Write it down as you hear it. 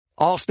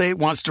Allstate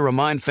wants to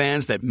remind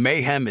fans that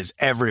mayhem is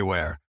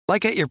everywhere,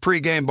 like at your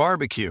pregame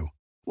barbecue.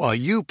 While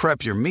you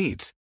prep your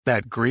meats,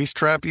 that grease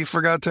trap you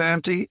forgot to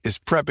empty is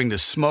prepping to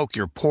smoke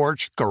your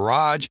porch,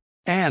 garage,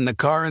 and the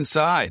car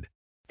inside.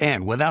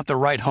 And without the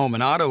right home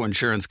and auto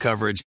insurance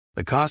coverage,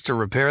 the cost to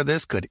repair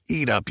this could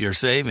eat up your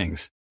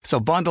savings. So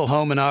bundle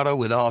home and auto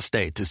with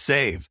Allstate to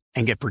save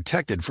and get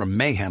protected from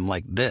mayhem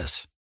like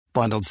this.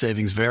 Bundled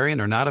savings vary and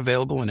are not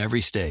available in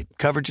every state.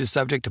 Coverage is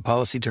subject to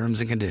policy terms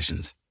and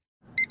conditions.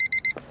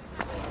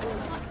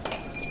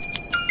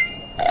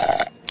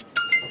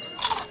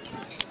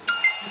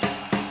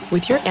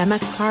 With your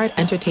Amex card,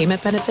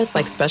 entertainment benefits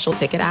like special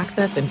ticket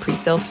access and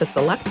pre-sales to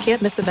select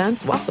can't-miss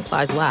events while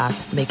supplies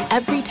last make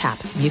every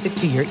tap music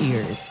to your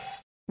ears.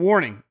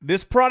 Warning,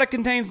 this product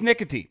contains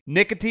nicotine.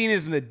 Nicotine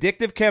is an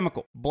addictive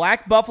chemical.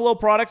 Black Buffalo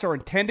products are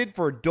intended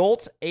for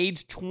adults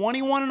aged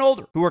 21 and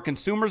older who are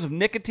consumers of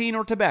nicotine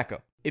or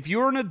tobacco. If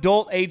you're an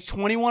adult aged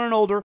 21 and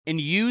older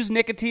and use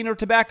nicotine or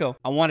tobacco,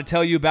 I want to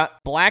tell you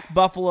about Black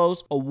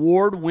Buffalo's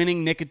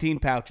award-winning nicotine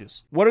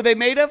pouches. What are they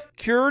made of?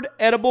 Cured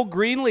edible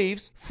green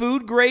leaves,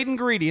 food-grade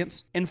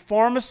ingredients, and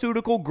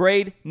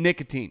pharmaceutical-grade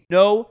nicotine.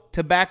 No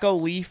tobacco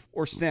leaf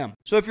or stem.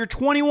 So if you're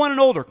 21 and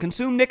older,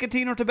 consume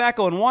nicotine or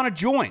tobacco, and want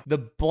to join the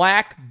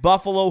Black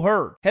Buffalo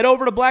herd, head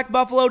over to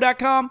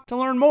blackbuffalo.com to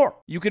learn more.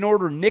 You can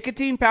order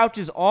nicotine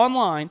pouches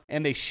online,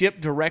 and they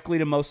ship directly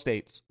to most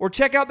states. Or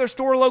check out their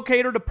store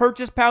locator to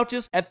purchase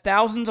pouches at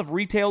thousands of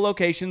retail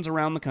locations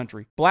around the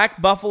country. Black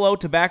Buffalo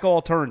Tobacco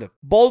Alternative.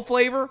 Bold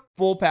flavor,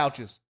 full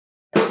pouches.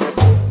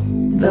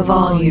 The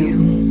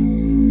volume.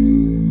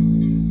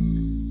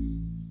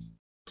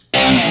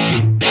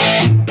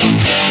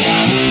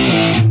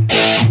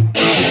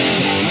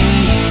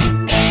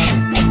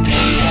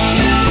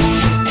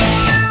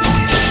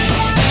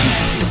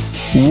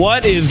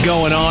 What is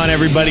going on,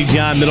 everybody?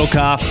 John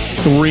Middlecoff,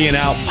 3 and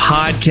Out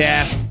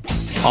podcast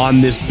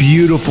on this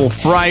beautiful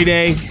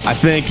Friday. I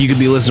think you could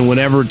be listening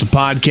whenever it's a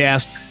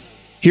podcast.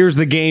 Here's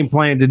the game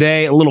plan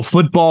today. A little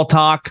football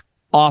talk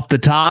off the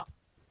top.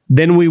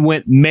 Then we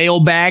went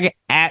mailbag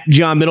at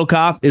John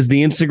Middlecoff is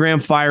the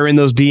Instagram. Fire in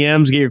those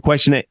DMs. Get your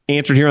question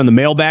answered here on the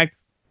mailbag.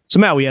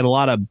 Somehow we had a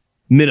lot of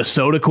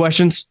Minnesota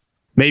questions.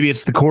 Maybe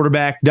it's the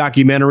quarterback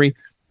documentary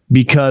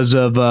because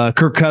of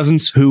Kirk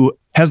Cousins, who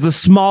has the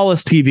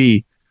smallest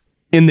TV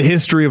in the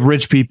history of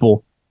rich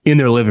people in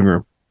their living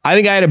room. I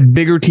think I had a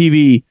bigger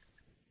TV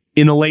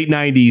in the late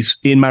 90s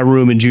in my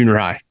room in junior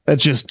high.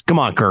 That's just, come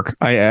on, Kirk.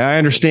 I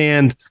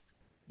understand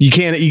you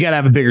got to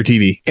have a bigger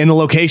TV. And the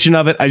location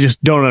of it, I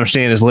just don't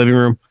understand his living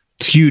room.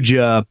 It's huge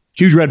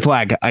red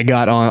flag I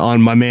got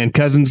on my man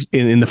Cousins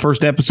in the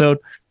first episode.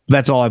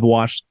 That's all I've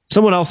watched.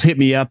 Someone else hit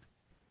me up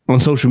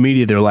on social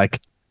media. They're like,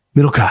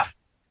 Middlecoff,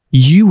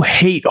 you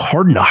hate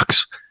Hard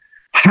Knocks.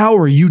 How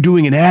are you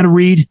doing an ad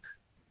read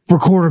for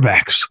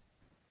quarterbacks?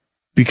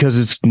 Because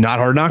it's not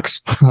Hard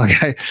Knocks.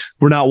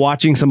 We're not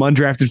watching some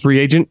undrafted free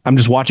agent. I'm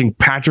just watching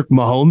Patrick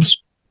Mahomes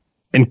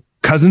and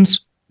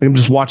Cousins. I'm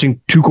just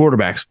watching two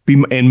quarterbacks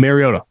and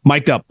Mariota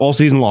mic'd up all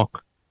season long.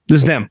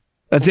 This is them.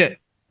 That's it.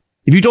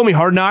 If you told me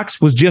Hard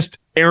Knocks was just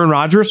Aaron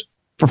Rodgers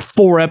for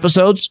 4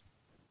 episodes,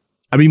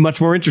 I'd be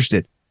much more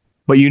interested.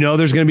 But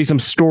there's going to be some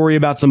story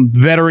about some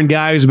veteran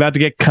guy who's about to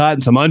get cut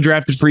and some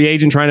undrafted free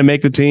agent trying to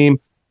make the team.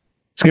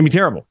 It's going to be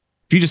terrible.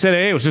 If you just said,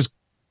 hey,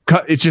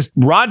 it's just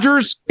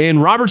Rodgers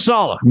and Robert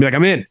Saleh, I'd be like,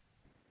 I'm in.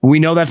 We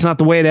know that's not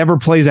the way it ever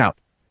plays out.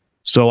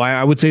 So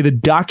I would say the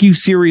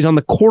docu-series on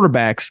the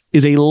quarterbacks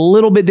is a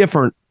little bit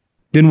different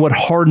than what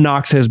Hard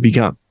Knocks has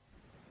become.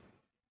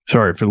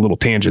 Sorry for the little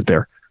tangent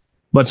there.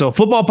 But so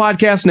football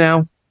podcast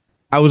now.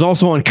 I was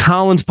also on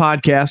Colin's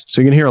podcast,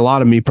 so you're going to hear a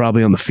lot of me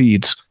probably on the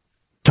feeds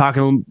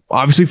talking,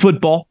 obviously,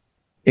 football.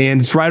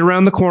 And it's right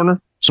around the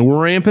corner, so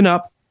we're ramping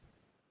up.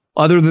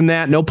 Other than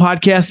that, no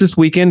podcast this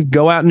weekend.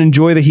 Go out and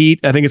enjoy the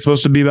heat. I think it's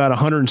supposed to be about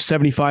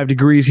 175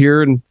 degrees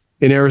here in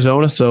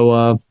Arizona, so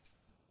I'm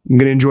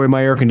going to enjoy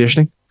my air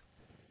conditioning.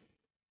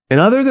 And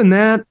other than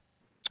that,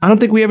 I don't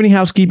think we have any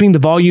housekeeping.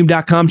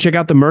 Thevolume.com. Check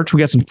out the merch. We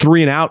got some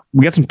 3 and Out.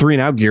 We got some 3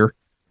 and Out gear,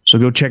 so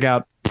go check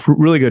out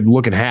really good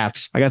looking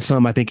hats. I got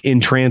some, I think, in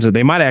transit.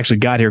 They might have actually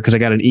got here because I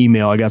got an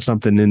email. I got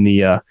something in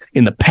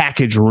the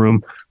package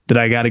room that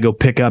I got to go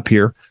pick up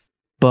here.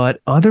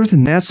 But other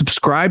than that,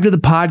 subscribe to the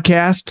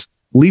podcast.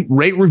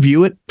 Rate,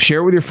 review it,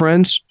 share it with your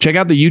friends. Check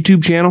out the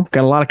YouTube channel.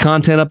 Got a lot of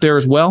content up there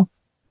as well.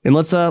 And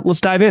let's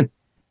dive in.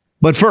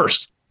 But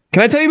first,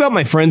 can I tell you about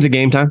my friends at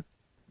Game Time?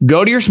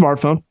 Go to your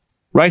smartphone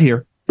right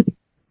here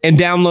and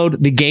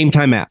download the Game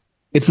Time app.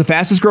 It's the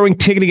fastest growing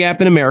ticketing app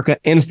in America,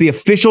 and it's the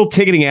official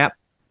ticketing app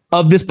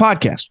of this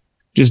podcast.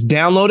 Just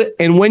download it.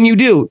 And when you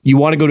do, you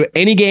want to go to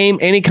any game,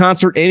 any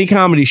concert, any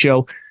comedy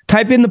show,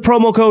 type in the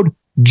promo code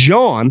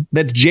JOHN,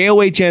 that's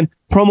JOHN,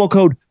 promo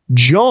code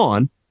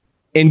JOHN,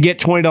 and get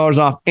 $20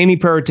 off any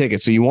pair of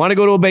tickets. So you want to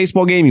go to a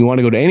baseball game, you want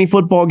to go to any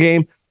football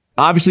game,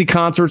 obviously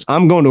concerts.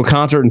 I'm going to a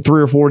concert in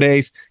 3 or 4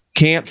 days.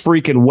 Can't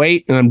freaking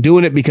wait. And I'm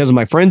doing it because of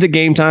my friends at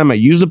Game Time. I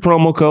use the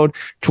promo code,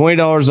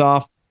 $20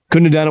 off.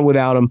 Couldn't have done it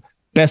without them.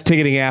 Best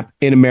ticketing app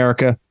in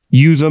America.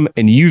 Use them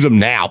and use them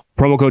now.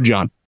 Promo code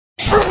John.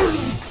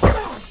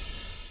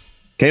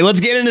 Okay,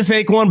 let's get into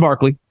Saquon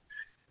Barkley.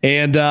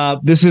 And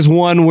this is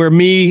one where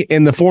me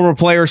and the former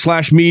player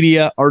 /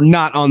 media are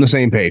not on the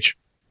same page.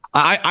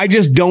 I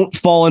just don't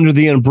fall under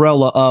the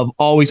umbrella of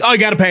always, you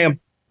got to pay him.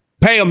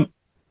 Pay him.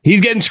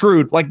 He's getting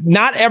screwed. Like,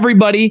 not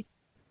everybody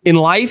in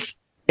life,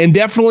 and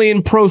definitely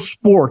in pro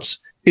sports,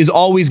 is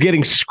always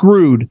getting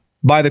screwed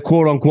by the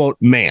quote-unquote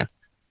man.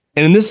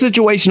 And in this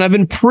situation, I've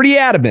been pretty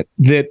adamant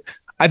that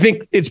I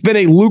think it's been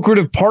a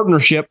lucrative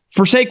partnership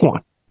for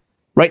Saquon,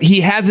 right? He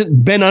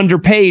hasn't been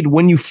underpaid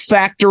when you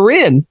factor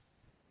in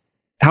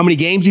how many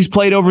games he's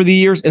played over the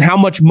years and how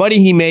much money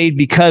he made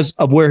because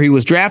of where he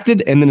was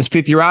drafted and then his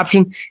fifth-year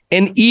option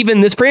and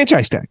even this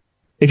franchise tag.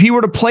 If he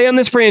were to play on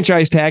this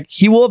franchise tag,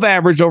 he will have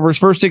averaged over his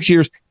first 6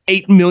 years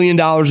 $8 million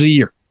a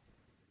year,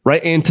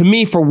 right? And to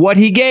me, for what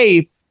he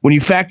gave, when you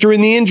factor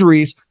in the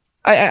injuries,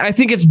 I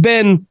think it's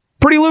been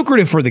pretty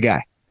lucrative for the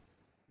guy,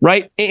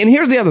 right? And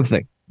here's the other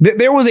thing.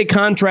 There was a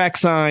contract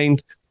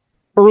signed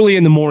early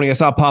in the morning. I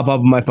saw it pop up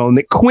on my phone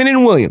that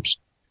Quinnen Williams,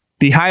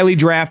 the highly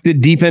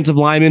drafted defensive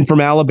lineman from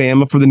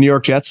Alabama for the New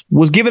York Jets,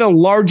 was given a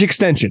large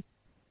extension.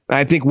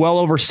 I think well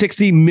over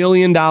 $60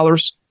 million,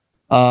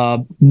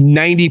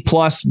 90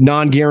 plus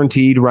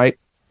non-guaranteed, right?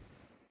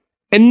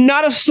 And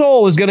not a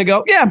soul is going to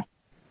go, yeah,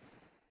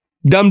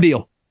 dumb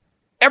deal.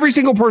 Every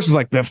single person's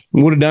like,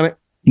 would have done it.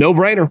 No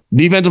brainer.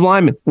 Defensive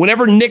lineman.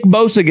 Whenever Nick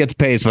Bosa gets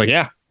paid, it's like,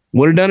 yeah,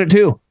 would have done it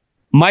too.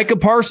 Micah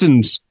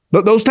Parsons,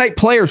 those type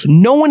players,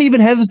 no one even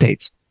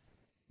hesitates.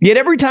 Yet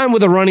every time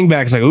with a running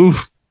back, it's like,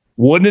 oof,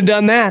 wouldn't have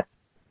done that.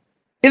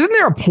 Isn't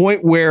there a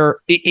point where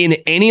in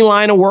any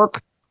line of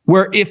work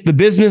where if the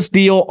business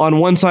deal on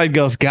one side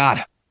goes,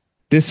 God,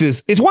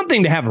 it's one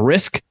thing to have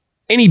risk.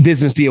 Any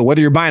business deal,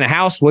 whether you're buying a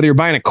house, whether you're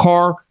buying a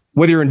car,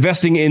 whether you're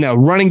investing in a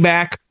running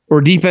back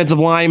or defensive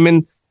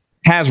lineman,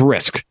 has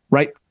risk,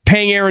 right?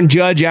 Paying Aaron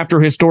Judge after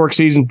a historic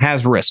season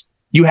has risk.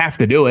 You have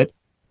to do it.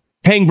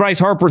 Paying Bryce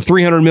Harper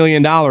 $300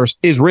 million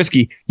is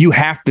risky. You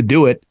have to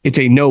do it. It's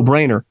a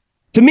no-brainer.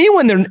 To me,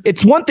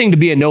 it's one thing to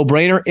be a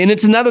no-brainer, and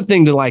it's another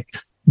thing to like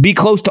be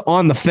close to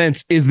on the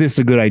fence. Is this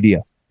a good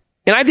idea?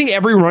 And I think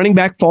every running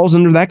back falls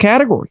under that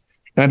category.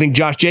 And I think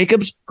Josh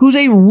Jacobs, who's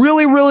a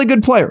really, really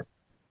good player,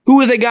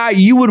 who is a guy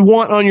you would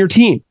want on your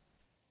team,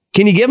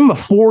 can you give him a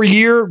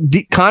 4-year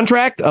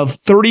contract of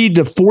 $30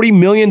 to $40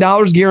 million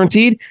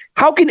guaranteed?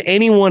 How can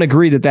anyone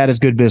agree that that is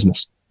good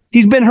business?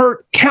 He's been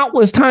hurt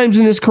countless times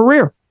in his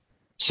career.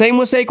 Same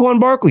with Saquon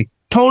Barkley.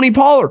 Tony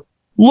Pollard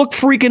looked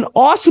freaking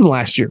awesome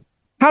last year.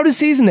 How did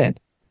season end?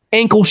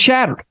 Ankle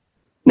shattered.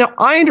 Now,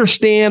 I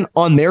understand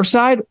on their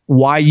side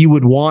why you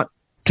would want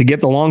to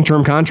get the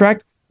long-term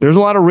contract. There's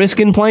a lot of risk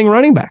in playing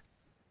running back.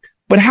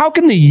 But how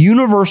can the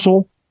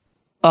universal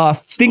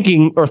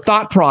thinking or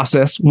thought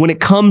process when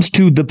it comes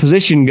to the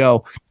position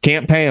go,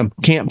 can't pay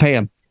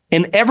him?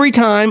 And every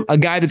time a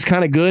guy that's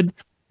kind of good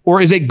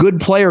or is a good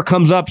player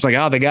comes up, it's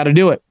like, they got to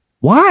do it.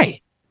 Why?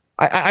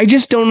 I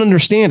just don't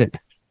understand it.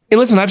 And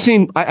listen,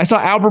 I saw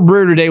Albert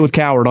Breer today with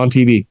Coward on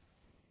TV.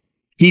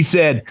 He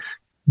said,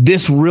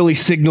 this really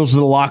signals to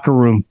the locker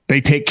room they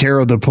take care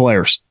of the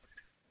players.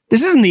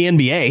 This isn't the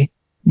NBA.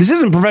 This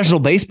isn't professional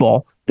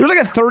baseball. There's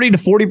like a 30 to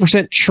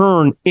 40%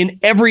 churn in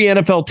every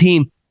NFL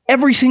team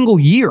every single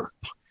year.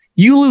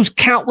 You lose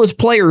countless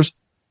players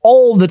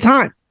all the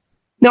time.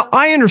 Now,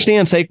 I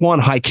understand Saquon,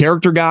 high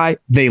character guy.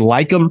 They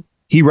like him.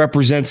 He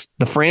represents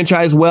the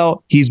franchise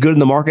well. He's good in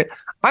the market.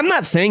 I'm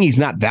not saying he's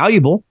not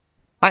valuable.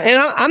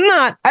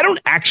 I don't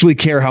actually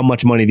care how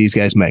much money these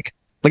guys make.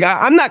 Like,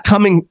 I'm not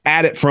coming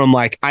at it from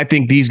like, I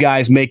think these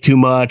guys make too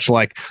much.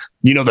 Like,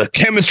 the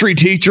chemistry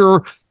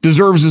teacher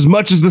deserves as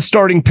much as the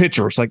starting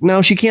pitcher. It's like,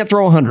 no, she can't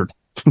throw 100.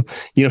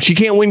 She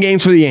can't win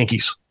games for the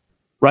Yankees,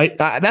 right?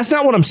 That's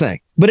not what I'm saying.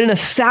 But in a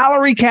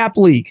salary cap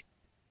league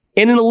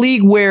and in a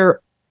league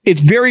where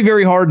it's very,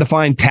 very hard to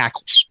find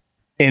tackles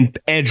and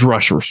edge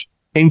rushers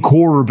and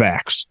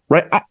quarterbacks,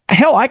 right?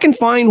 I can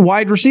find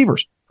wide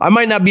receivers. I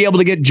might not be able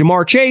to get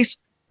Jamar Chase,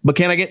 but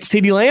can I get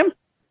CeeDee Lamb?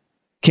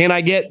 Can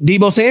I get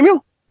Deebo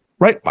Samuel?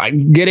 Right? I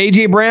can get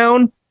A.J.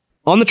 Brown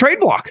on the trade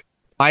block.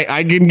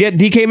 I can get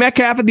DK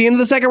Metcalf at the end of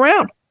the second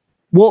round.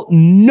 Well,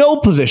 no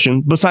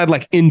position beside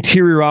like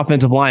interior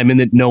offensive linemen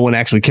that no one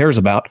actually cares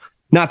about.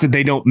 Not that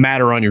they don't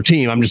matter on your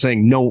team. I'm just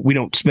saying, no, we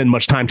don't spend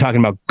much time talking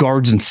about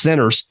guards and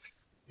centers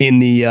in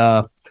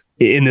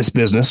this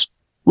business.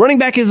 Running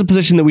back is a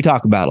position that we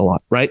talk about a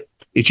lot, right?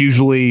 It's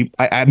usually,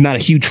 I'm not a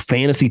huge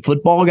fantasy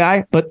football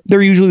guy, but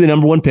they're usually the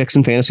number one picks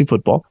in fantasy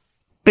football.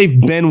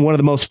 They've been one of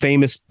the most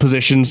famous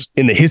positions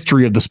in the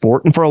history of the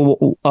sport. And for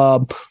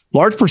a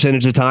large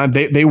percentage of the time,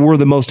 they were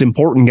the most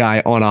important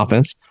guy on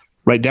offense,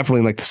 right? Definitely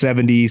in like the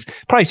 70s.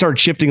 Probably started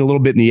shifting a little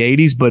bit in the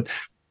 80s. But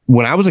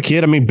when I was a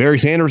kid, Barry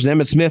Sanders and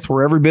Emmitt Smith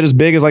were every bit as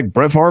big as like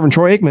Brett Favre and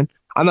Troy Aikman.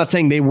 I'm not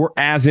saying they were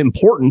as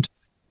important.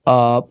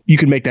 You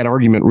could make that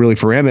argument really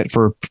for Emmitt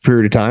for a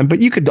period of time, but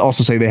you could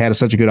also say they had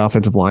such a good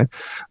offensive line.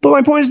 But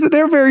my point is that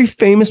they're a very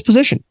famous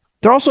position.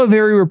 They're also a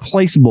very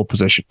replaceable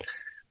position.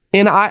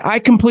 And I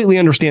completely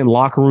understand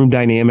locker room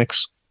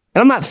dynamics.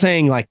 And I'm not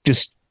saying like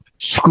just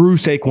screw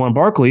Saquon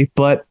Barkley,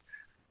 but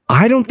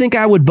I don't think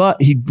I would,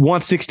 but he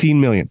wants $16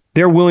 million.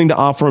 They're willing to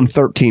offer him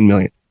 $13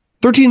 million.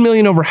 $13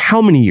 million over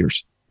how many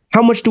years?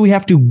 How much do we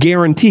have to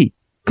guarantee?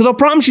 Because I'll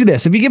promise you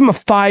this, if you give him a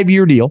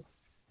 5-year deal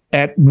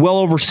at well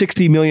over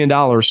 $60 million,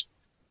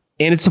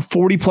 and it's a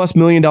 $40+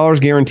 million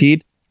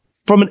guaranteed,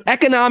 from an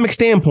economic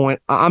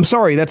standpoint, I'm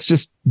sorry, that's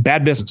just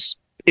bad business.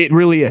 It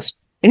really is.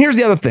 And here's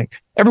the other thing.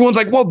 Everyone's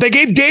like, well, they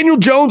gave Daniel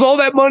Jones all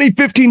that money,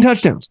 15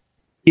 touchdowns.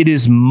 It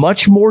is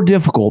much more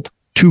difficult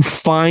to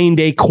find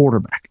a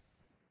quarterback.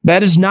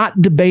 That is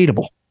not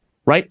debatable,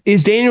 right?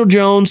 Is Daniel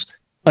Jones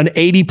an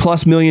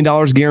 $80+ million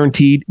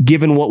guaranteed,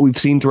 given what we've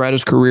seen throughout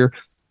his career?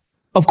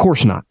 Of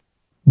course not.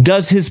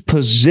 Does his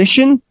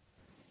position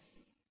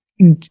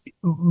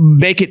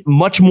make it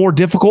much more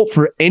difficult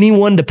for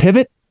anyone to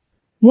pivot?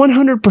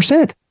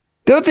 100%.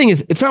 The other thing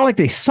is, it's not like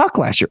they suck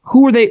last year.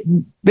 Who were they?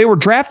 They were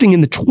drafting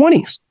in the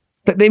 20s.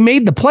 They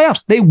made the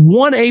playoffs. They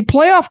won a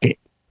playoff game.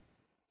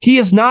 He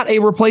is not a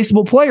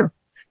replaceable player.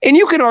 And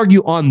you can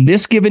argue on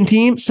this given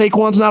team,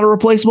 Saquon's not a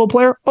replaceable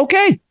player.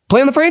 Okay,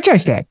 play on the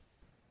franchise tag.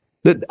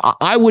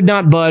 I would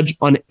not budge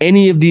on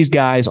any of these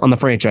guys on the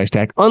franchise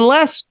tag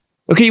unless,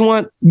 okay, you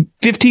want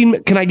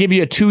 15, can I give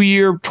you a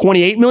 2-year,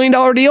 $28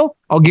 million deal?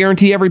 I'll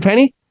guarantee every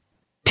penny.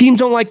 Teams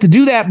don't like to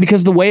do that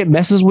because of the way it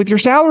messes with your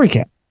salary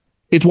cap.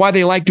 It's why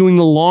they like doing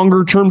the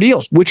longer term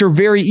deals, which are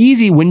very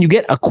easy when you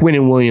get a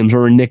Quinnen Williams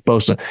or a Nick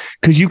Bosa,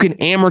 because you can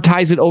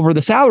amortize it over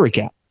the salary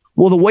cap.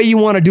 Well, the way you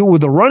want to do it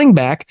with the running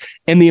back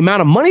and the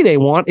amount of money they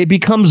want, it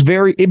becomes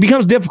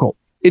difficult.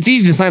 It's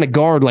easy to sign a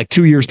guard like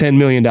 2 years, $10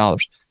 million.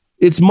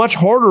 It's much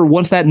harder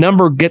once that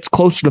number gets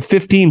closer to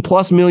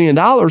 $15+ million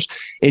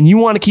and you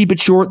want to keep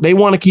it short. They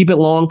want to keep it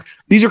long.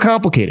 These are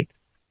complicated.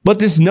 But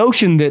this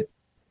notion that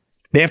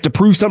they have to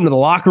prove something to the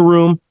locker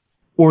room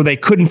or they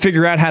couldn't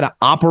figure out how to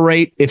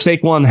operate if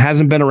Saquon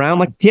hasn't been around,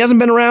 like he hasn't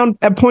been around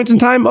at points in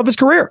time of his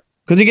career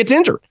because he gets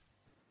injured.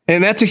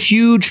 And that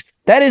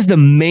is the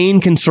main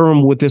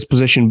concern with this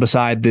position,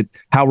 beside that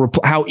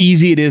how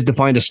easy it is to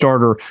find a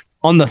starter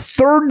on the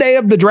third day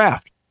of the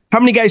draft. How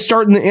many guys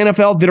start in the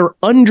NFL that are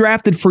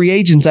undrafted free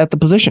agents at the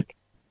position?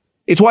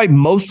 It's why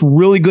most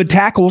really good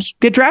tackles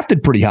get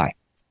drafted pretty high.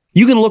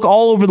 You can look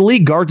all over the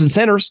league, guards and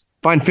centers,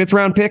 find 5th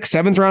round picks,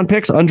 7th round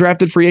picks,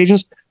 undrafted free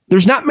agents.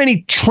 There's not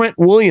many Trent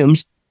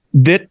Williams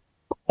that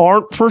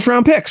aren't 1st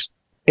round picks.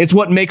 It's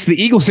what makes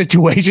the Eagles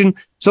situation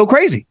so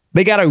crazy.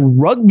 They got a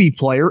rugby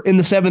player in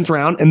the 7th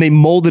round and they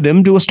molded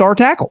him to a star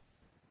tackle.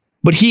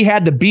 But he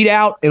had to beat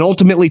out and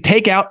ultimately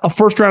take out a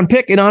 1st round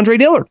pick in Andre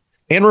Dillard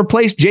and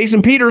replace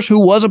Jason Peters, who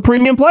was a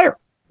premium player,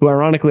 who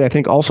ironically I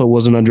think also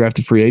was an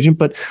undrafted free agent.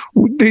 But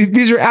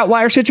these are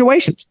outlier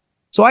situations.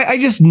 So I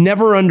just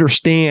never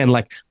understand,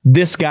 like,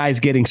 this guy's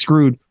getting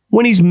screwed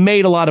when he's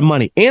made a lot of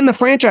money and the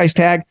franchise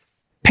tag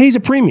pays a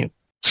premium.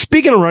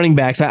 Speaking of running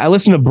backs, I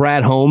listened to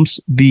Brad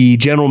Holmes, the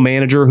general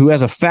manager, who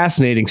has a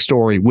fascinating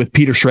story with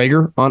Peter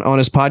Schrager on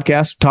his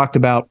podcast. Talked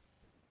about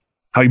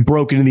how he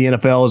broke into the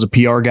NFL as a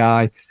PR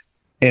guy.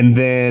 And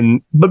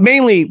then, but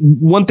mainly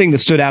one thing that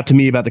stood out to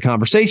me about the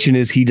conversation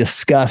is he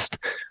discussed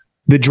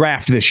the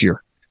draft this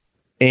year.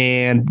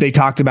 And they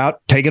talked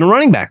about taking a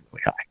running back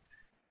really high.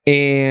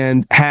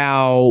 And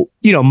how,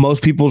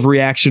 most people's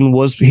reaction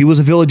was he was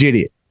a village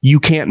idiot. You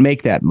can't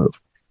make that move.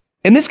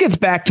 And this gets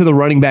back to the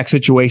running back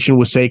situation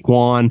with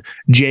Saquon,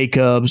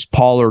 Jacobs,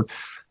 Pollard.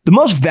 The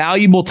most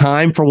valuable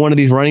time for one of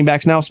these running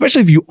backs now,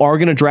 especially if you are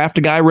going to draft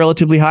a guy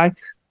relatively high,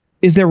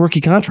 is their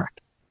rookie contract.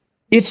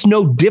 It's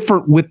no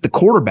different with the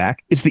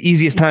quarterback. It's the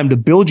easiest time to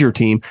build your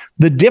team.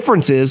 The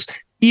difference is,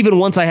 even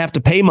once I have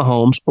to pay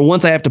Mahomes, or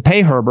once I have to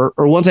pay Herbert,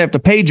 or once I have to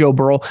pay Joe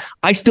Burrow,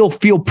 I still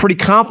feel pretty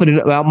confident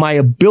about my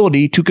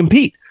ability to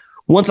compete.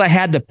 Once I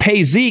had to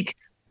pay Zeke,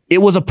 it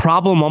was a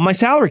problem on my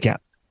salary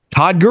cap.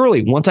 Todd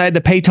Gurley, once I had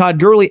to pay Todd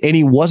Gurley and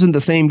he wasn't the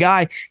same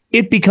guy,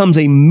 it becomes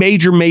a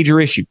major,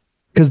 major issue.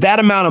 Because that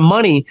amount of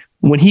money,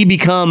 when he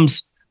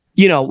becomes,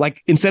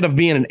 like instead of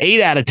being an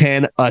 8 out of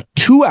 10, a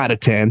 2 out of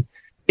 10,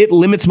 it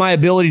limits my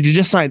ability to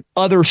just sign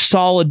other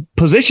solid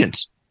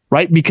positions,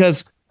 right?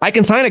 Because I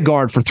can sign a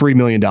guard for $3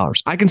 million.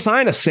 I can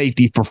sign a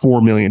safety for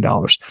 $4 million.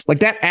 Like,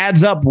 that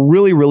adds up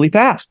really, really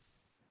fast.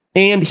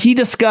 And he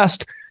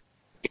discussed,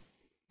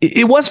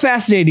 it was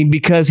fascinating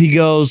because he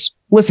goes,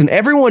 listen,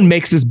 everyone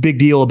makes this big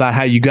deal about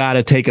how you got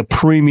to take a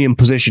premium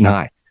position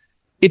high.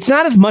 It's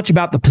not as much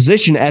about the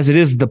position as it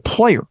is the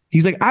player.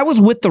 He's like, I was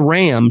with the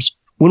Rams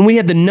when we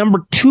had the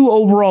number 2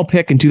 overall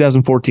pick in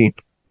 2014.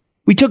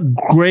 We took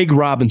Greg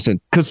Robinson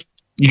because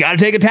you got to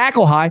take a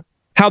tackle high.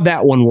 How'd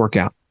that one work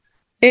out?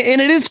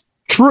 And it is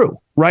true,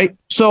 right?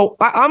 So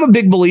I'm a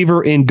big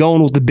believer in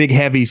going with the big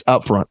heavies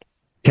up front,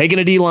 taking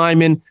a D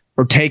lineman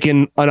or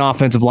taking an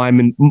offensive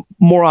lineman,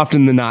 more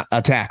often than not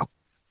a tackle,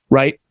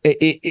 right?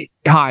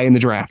 High in the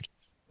draft.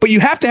 But you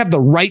have to have the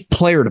right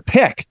player to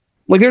pick.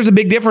 Like, there's a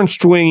big difference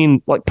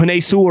between like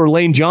Penei Sewell or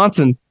Lane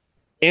Johnson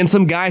and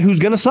some guy who's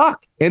going to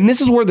suck. And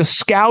this is where the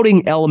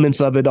scouting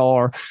elements of it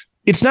are.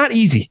 It's not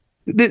easy.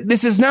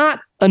 This is not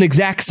an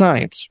exact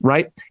science,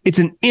 right? It's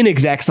an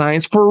inexact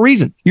science for a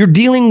reason. You're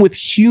dealing with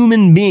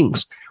human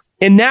beings.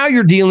 And now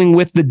you're dealing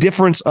with the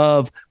difference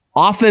of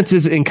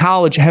offenses in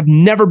college have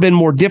never been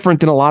more different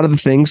than a lot of the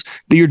things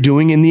that you're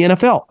doing in the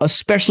NFL,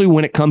 especially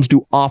when it comes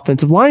to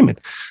offensive linemen.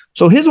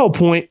 So his whole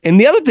point, and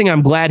the other thing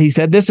I'm glad he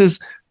said this is,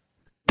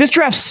 this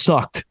draft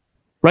sucked,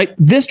 right?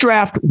 This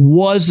draft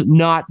was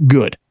not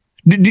good.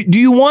 Do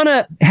you want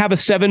to have a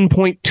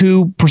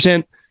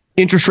 7.2%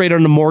 interest rate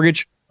on the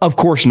mortgage? Of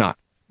course not.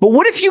 But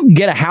what if you can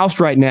get a house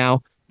right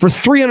now for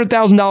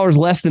 $300,000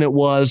 less than it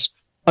was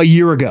a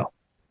year ago?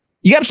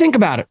 You got to think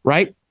about it,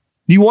 right?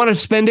 Do you want to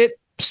spend it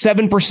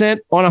 7%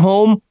 on a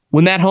home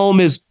when that home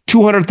is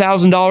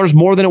 $200,000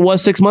 more than it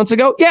was 6 months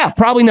ago? Yeah,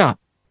 probably not.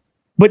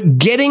 But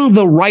getting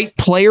the right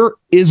player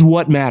is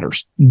what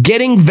matters.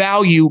 Getting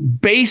value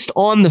based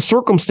on the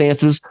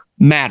circumstances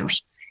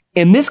matters.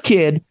 And this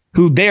kid,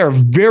 who they're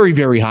very,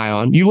 very high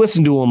on, you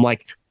listen to him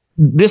like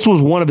this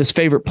was one of his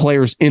favorite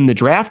players in the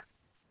draft.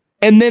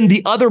 And then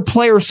the other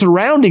players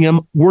surrounding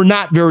him were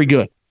not very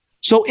good.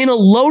 So in a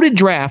loaded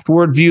draft,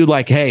 where it viewed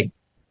like, hey,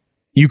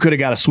 you could have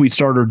got a sweet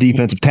starter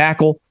defensive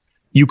tackle.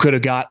 You could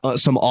have got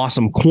some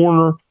awesome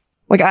corner.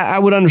 Like, I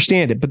would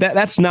understand it, but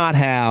that's not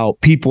how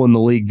people in the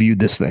league viewed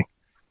this thing.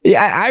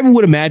 I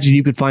would imagine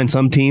you could find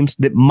some teams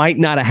that might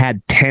not have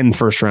had 10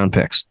 first-round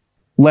picks,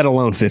 let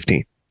alone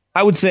 15.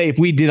 I would say if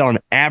we did on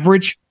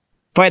average,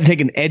 if I had to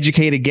take an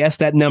educated guess,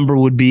 that number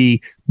would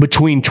be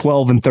between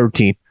 12 and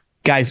 13.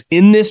 Guys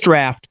in this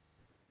draft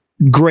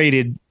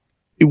graded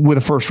with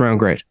a first-round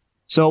grade.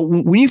 So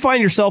when you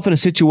find yourself in a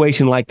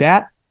situation like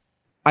that,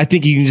 I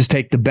think you can just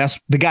take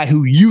the guy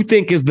who you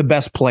think is the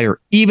best player,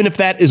 even if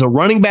that is a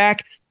running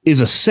back, is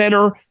a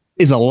center,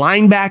 is a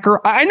linebacker.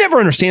 I never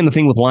understand the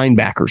thing with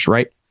linebackers,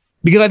 right?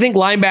 Because I think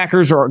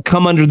linebackers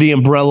come under the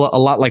umbrella a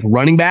lot like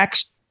running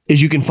backs,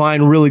 is you can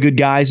find really good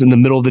guys in the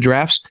middle of the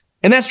drafts.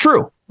 And that's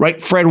true,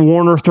 right? Fred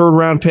Warner,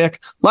 third-round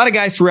pick. A lot of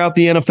guys throughout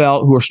the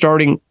NFL who are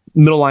starting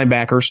middle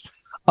linebackers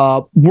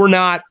were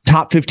not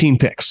top 15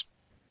 picks.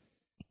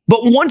 But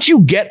once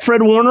you get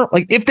Fred Warner,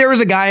 like if there is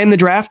a guy in the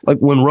draft, like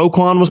when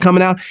Roquan was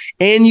coming out,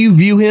 and you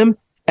view him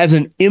as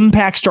an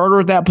impact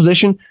starter at that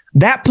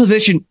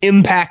position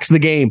impacts the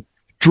game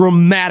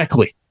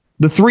dramatically.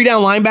 The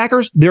 3-down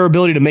linebackers, their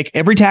ability to make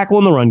every tackle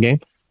in the run game,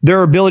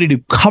 their ability to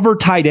cover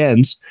tight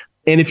ends,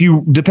 and if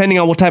you, depending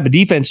on what type of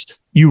defense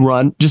you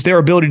run, just their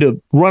ability to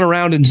run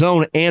around in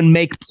zone and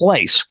make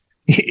plays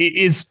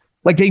is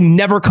like they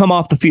never come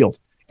off the field.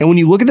 And when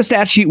you look at the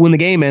stat sheet when the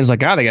game ends, like,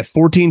 they got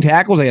 14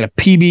 tackles, they got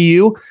a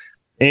PBU,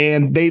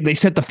 and they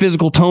set the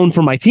physical tone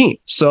for my team.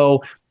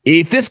 So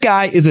if this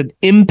guy is an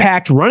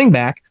impact running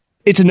back,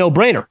 it's a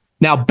no-brainer.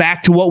 Now,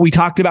 back to what we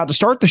talked about to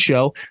start the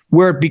show,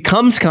 where it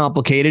becomes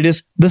complicated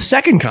is the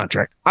second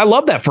contract. I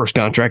love that first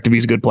contract if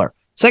he's a good player.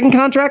 Second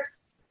contract,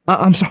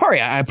 I'm sorry,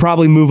 I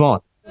probably move on.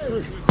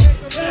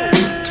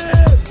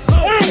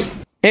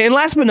 And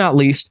last but not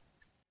least,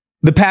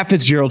 the Pat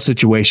Fitzgerald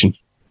situation.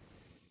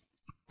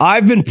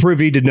 I've been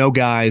privy to know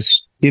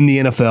guys in the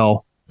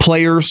NFL,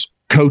 players,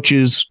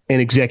 coaches,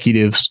 and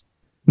executives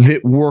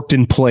that worked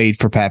and played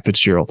for Pat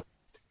Fitzgerald.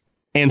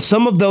 And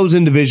some of those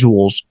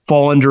individuals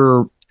fall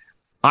under,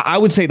 I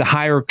would say, the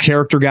higher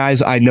character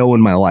guys I know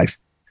in my life.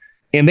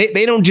 And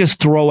they don't just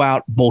throw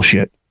out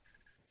bullshit.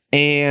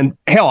 And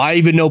hell, I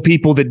even know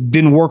people that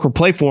didn't work or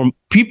play for him.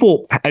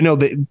 People, I know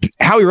that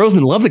Howie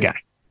Roseman loved the guy.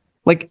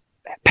 Like,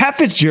 Pat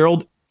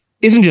Fitzgerald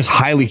isn't just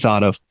highly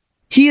thought of.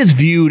 He is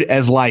viewed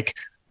as like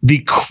the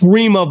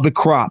cream of the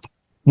crop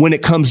when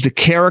it comes to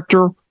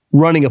character,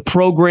 running a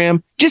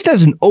program, just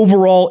as an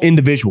overall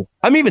individual.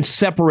 I'm even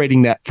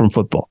separating that from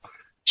football.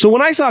 So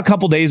when I saw a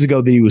couple days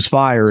ago that he was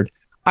fired,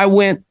 I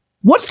went,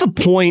 what's the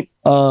point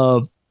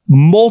of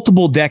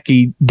multiple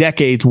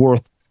decades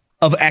worth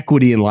of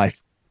equity in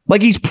life?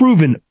 Like, he's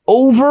proven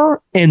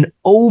over and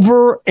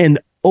over and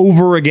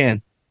over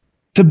again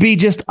to be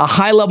just a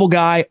high-level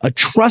guy, a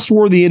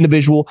trustworthy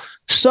individual,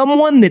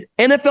 someone that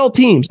NFL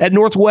teams at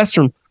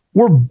Northwestern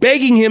were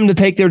begging him to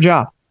take their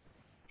job.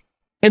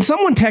 And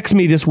someone texted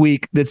me this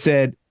week that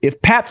said,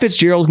 if Pat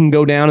Fitzgerald can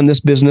go down in this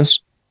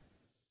business,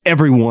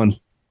 everyone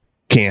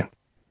can.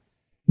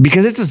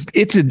 Because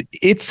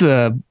it's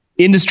a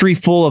industry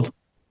full of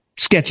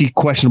sketchy,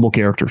 questionable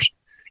characters.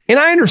 And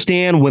I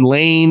understand when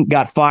Lane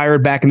got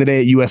fired back in the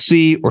day at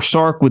USC, or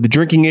Sark with the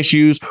drinking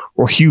issues,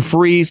 or Hugh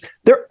Freeze,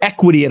 their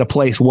equity at a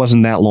place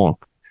wasn't that long.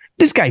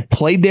 This guy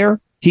played there.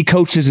 He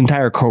coached his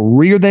entire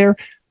career there.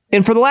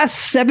 And for the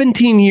last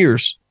 17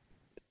 years,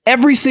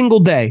 every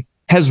single day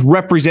has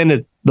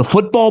represented the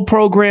football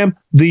program,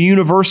 the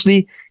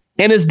university,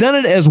 and has done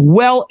it as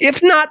well,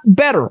 if not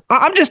better.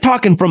 I'm just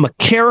talking from a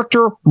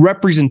character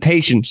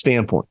representation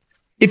standpoint.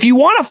 If you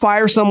want to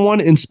fire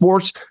someone in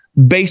sports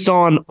based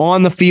on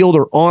the field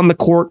or on the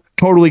court,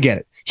 totally get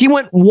it. He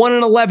went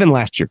 1-11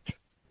 last year.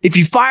 If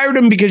you fired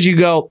him because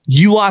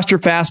you lost your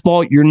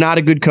fastball, you're not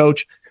a good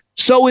coach,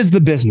 so is the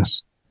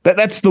business.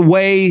 That's the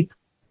way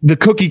the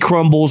cookie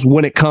crumbles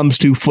when it comes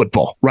to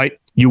football, right?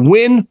 You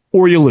win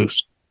or you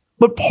lose.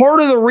 But part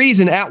of the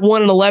reason at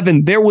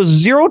 1-11 there was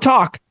zero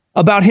talk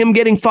about him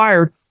getting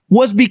fired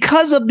was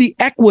because of the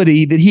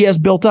equity that he has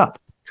built up.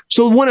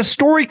 So when a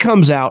story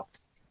comes out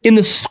in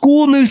the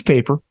school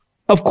newspaper,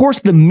 of course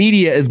the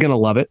media is going to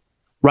love it.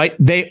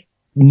 right?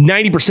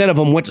 90% of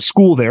them went to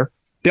school there.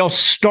 They all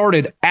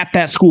started at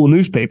that school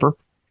newspaper.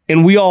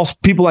 And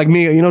people like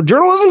me,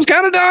 journalism's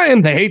kind of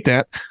dying. They hate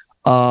that.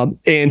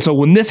 And so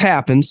when this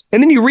happens,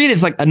 and then you read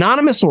it's like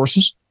anonymous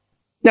sources.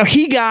 Now,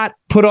 he got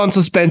put on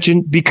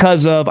suspension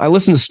because of, I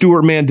listened to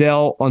Stuart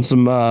Mandel on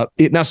some,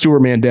 not Stuart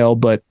Mandel,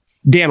 but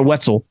Dan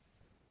Wetzel.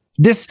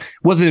 This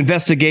was an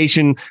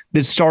investigation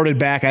that started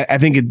back, I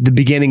think, at the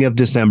beginning of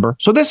December.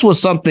 So this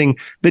was something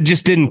that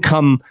just didn't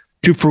come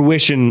to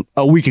fruition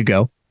a week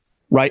ago,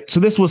 right? So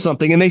this was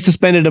something, and they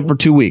suspended him for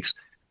 2 weeks.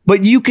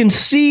 But you can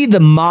see the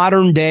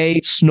modern day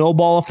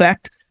snowball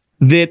effect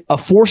that a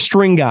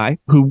 4-string guy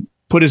who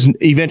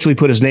eventually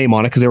put his name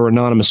on it because they were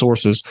anonymous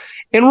sources.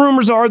 And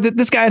rumors are that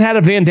this guy had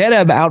a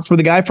vendetta out for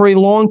the guy for a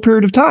long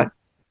period of time.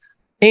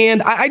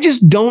 And I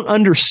just don't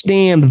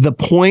understand the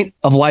point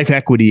of life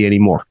equity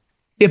anymore.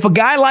 If a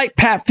guy like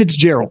Pat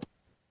Fitzgerald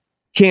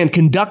can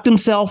conduct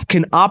himself,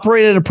 can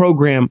operate at a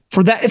program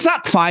for that, it's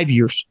not 5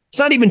 years. It's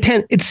not even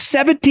 10. It's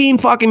 17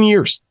 fucking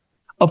years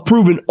of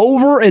proven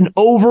over and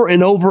over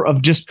and over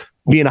of just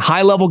being a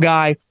high-level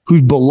guy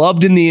who's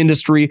beloved in the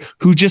industry,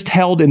 who's just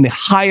held in the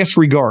highest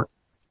regard.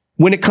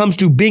 When it comes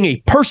to being a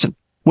person,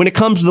 when it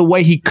comes to the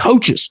way he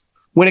coaches,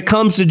 when it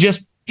comes to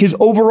just his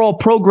overall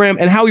program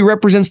and how he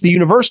represents the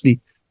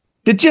university,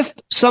 that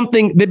just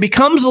something that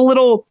becomes a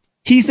little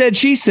he said,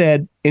 she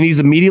said, and he's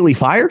immediately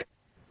fired.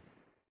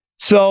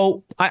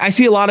 So I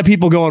see a lot of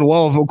people going,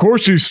 well, of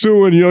course he's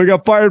suing, he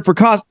got fired for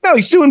cause. No,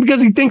 he's suing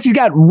because he thinks he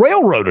got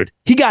railroaded.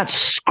 He got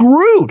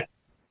screwed.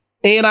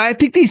 And I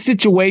think these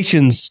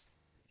situations,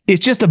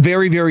 it's just a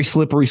very, very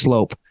slippery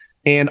slope.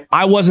 And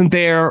I wasn't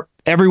there.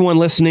 Everyone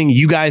listening,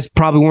 you guys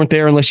probably weren't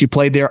there unless you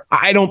played there.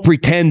 I don't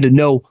pretend to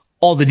know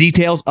all the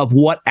details of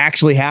what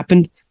actually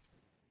happened,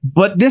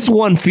 but this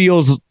one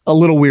feels a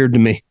little weird to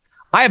me.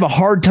 I have a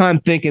hard time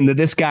thinking that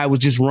this guy was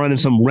just running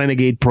some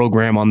renegade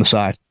program on the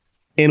side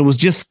and it was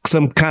just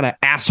some kind of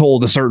asshole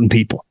to certain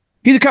people.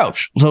 He's a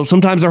coach, so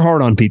sometimes they're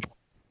hard on people.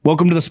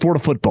 Welcome to the sport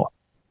of football.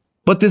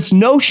 But this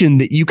notion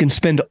that you can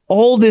spend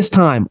all this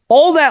time,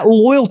 all that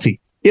loyalty,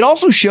 it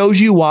also shows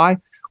you why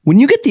when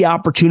you get the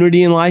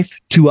opportunity in life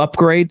to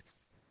upgrade,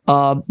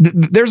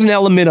 there's an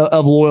element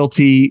of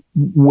loyalty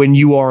when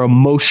you are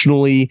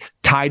emotionally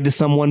tied to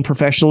someone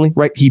professionally,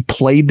 right? He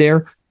played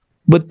there.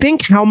 But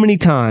think how many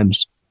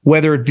times,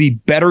 whether it be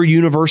better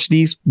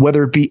universities,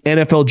 whether it be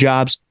NFL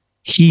jobs,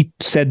 he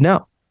said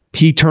no.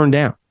 He turned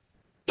down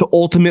to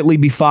ultimately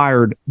be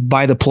fired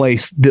by the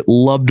place that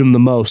loved him the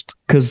most.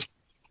 Because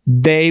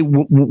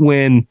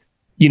when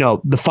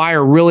the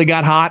fire really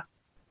got hot,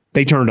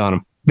 they turned on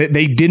him.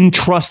 They didn't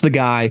trust the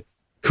guy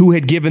who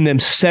had given them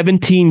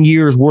 17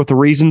 years worth of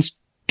reasons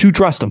to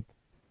trust him.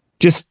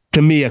 Just,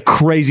 to me, a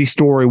crazy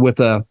story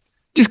with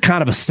just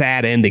kind of a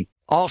sad ending.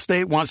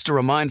 Allstate wants to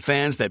remind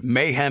fans that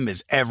mayhem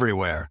is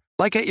everywhere,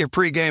 like at your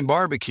pregame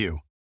barbecue.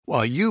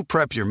 While you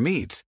prep your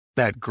meats,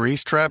 that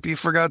grease trap you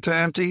forgot to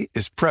empty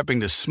is prepping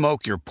to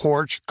smoke your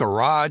porch,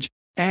 garage,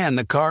 and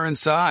the car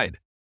inside.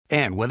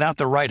 And without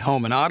the right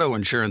home and auto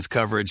insurance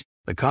coverage,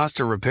 the cost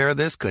to repair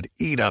this could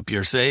eat up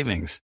your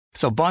savings.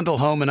 So bundle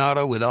home and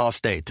auto with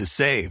Allstate to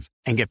save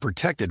and get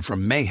protected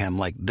from mayhem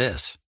like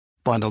this.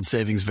 Bundled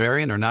savings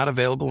vary and are not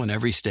available in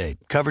every state.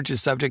 Coverage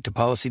is subject to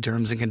policy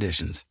terms and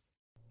conditions.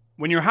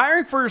 When you're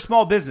hiring for your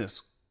small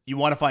business, you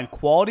want to find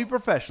quality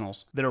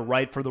professionals that are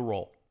right for the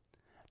role.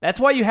 That's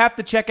why you have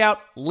to check out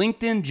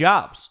LinkedIn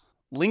Jobs.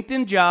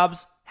 LinkedIn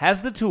Jobs has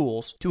the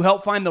tools to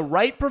help find the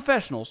right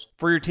professionals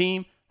for your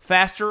team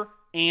faster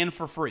and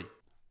for free.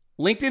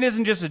 LinkedIn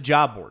isn't just a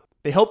job board.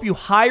 They help you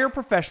hire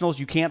professionals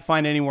you can't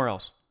find anywhere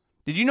else.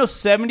 Did you know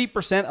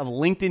 70% of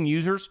LinkedIn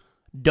users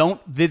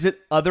don't visit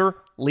other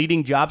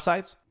leading job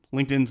sites?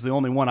 LinkedIn's the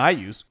only one I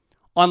use.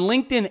 On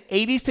LinkedIn,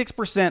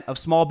 86% of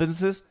small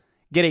businesses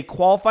get a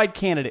qualified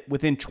candidate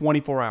within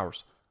 24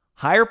 hours.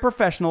 Hire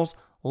professionals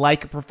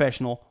like a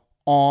professional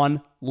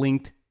on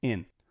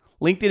LinkedIn.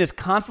 LinkedIn is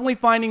constantly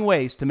finding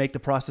ways to make the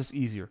process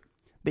easier.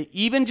 They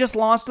even just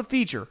launched a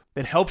feature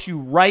that helps you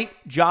write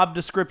job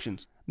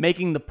descriptions,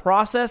 making the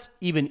process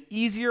even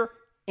easier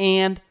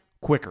and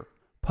quicker.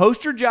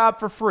 Post your job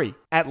for free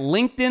at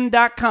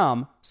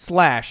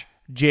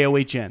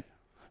linkedin.com/JOHN.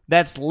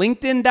 That's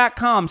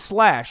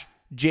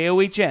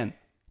linkedin.com/JOHN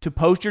to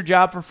post your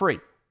job for free.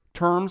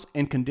 Terms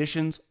and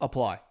conditions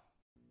apply.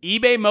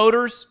 eBay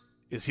Motors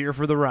is here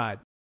for the ride.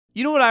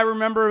 You know what I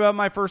remember about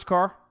my first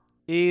car?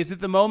 Is at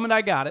the moment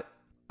I got it,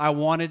 I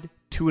wanted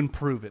to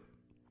improve it.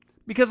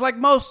 Because like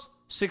most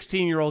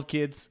 16-year-old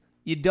kids,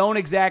 you don't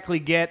exactly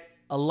get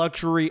a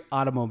luxury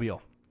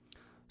automobile.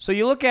 So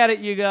you look at it,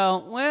 you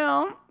go,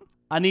 well,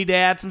 I need to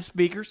add some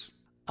speakers.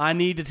 I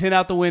need to tint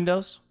out the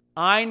windows.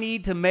 I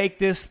need to make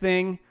this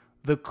thing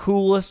the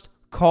coolest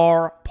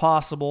car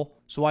possible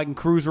so I can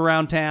cruise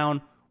around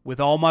town with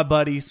all my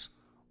buddies,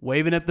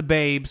 waving at the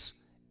babes,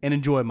 and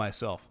enjoy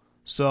myself.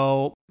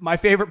 So my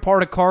favorite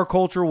part of car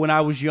culture when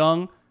I was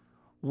young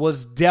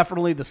was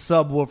definitely the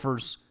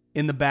subwoofers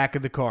in the back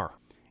of the car.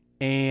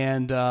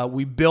 And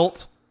we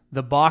built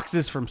the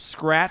boxes from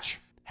scratch,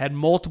 had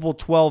multiple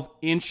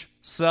 12-inch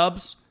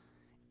subs,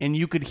 and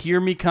you could hear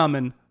me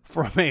coming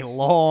from a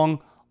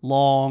long,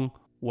 long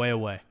way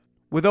away.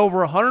 With over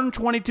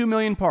 122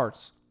 million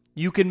parts,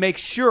 you can make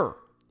sure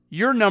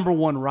your number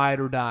one ride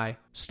or die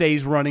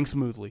stays running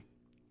smoothly.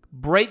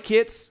 Brake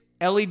kits,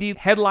 LED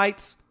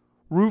headlights,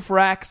 roof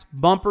racks,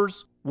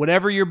 bumpers,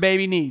 whatever your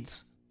baby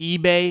needs,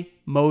 eBay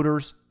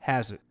Motors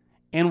has it.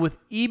 And with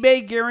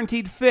eBay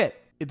Guaranteed Fit,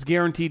 it's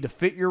guaranteed to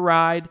fit your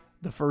ride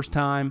the first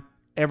time,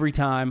 every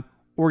time,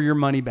 or your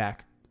money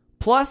back.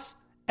 Plus,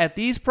 at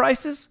these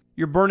prices,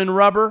 you're burning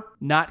rubber,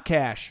 not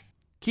cash.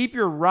 Keep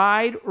your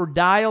ride or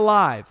die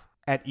alive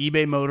at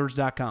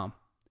ebaymotors.com.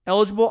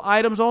 Eligible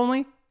items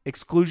only.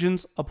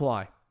 Exclusions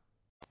apply.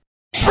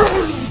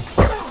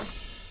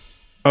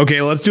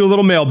 Okay, let's do a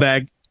little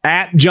mailbag.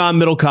 At John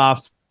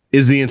Middlecoff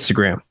is the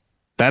Instagram.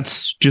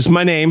 That's just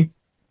my name.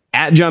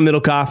 At John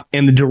Middlecoff.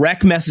 And the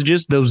direct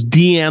messages, those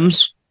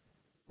DMs,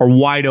 are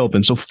wide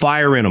open. So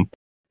fire in them.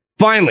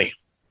 Finally,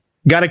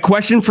 got a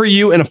question for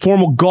you and a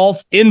formal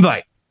golf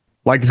invite.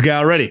 Like this guy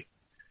already.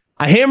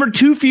 I hammered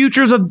 2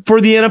 futures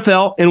for the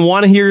NFL and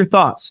want to hear your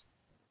thoughts.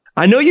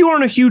 I know you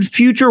aren't a huge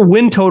future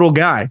win total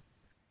guy.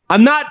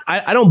 I'm not.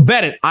 I don't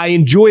bet it. I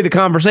enjoy the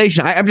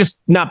conversation. I'm just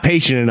not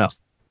patient enough.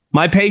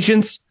 My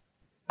patience,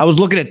 I was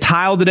looking at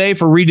tile today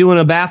for redoing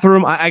a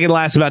bathroom. I could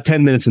last about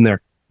 10 minutes in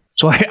there.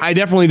 So I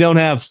definitely don't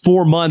have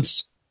 4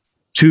 months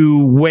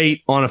to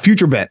wait on a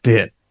future bet to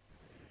hit.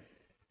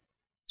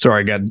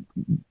 Sorry, I got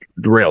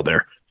derailed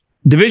there.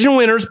 Division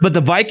winners, but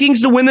the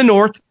Vikings to win the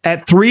North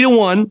at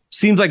 3-1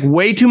 seems like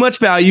way too much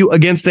value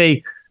against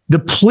a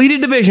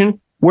depleted division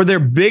where their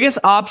biggest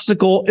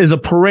obstacle is a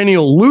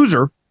perennial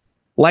loser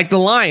like the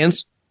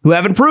Lions, who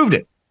haven't proved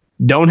it.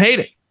 Don't hate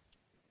it.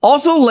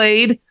 Also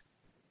laid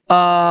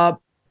a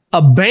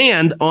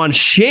band on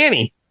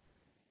Shanny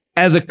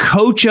as a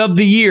coach of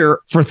the year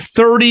for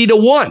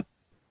 30-1.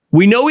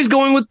 We know he's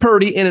going with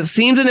Purdy, and it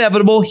seems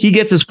inevitable he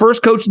gets his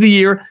first coach of the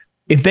year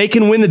if they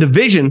can win the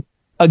division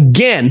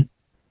again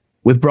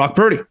with Brock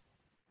Purdy.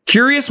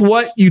 Curious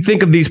what you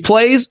think of these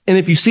plays, and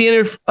if you see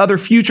any other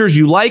futures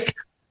you like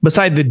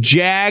beside the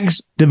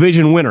Jags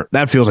division winner.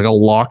 That feels like a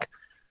lock.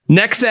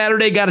 Next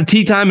Saturday, got a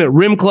tee time at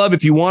Rim Club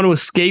if you want to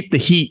escape the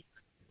heat.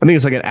 I think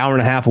it's like an hour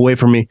and a half away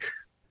from me.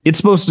 It's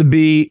supposed to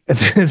be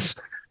this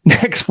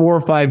next 4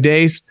 or 5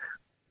 days,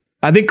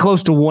 I think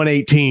close to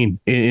 118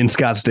 in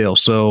Scottsdale.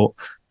 So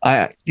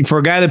for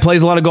a guy that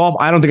plays a lot of golf,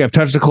 I don't think I've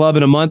touched a club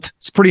in a month.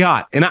 It's pretty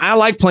hot. And I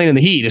like playing in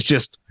the heat. It's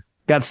just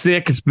got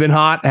sick. It's been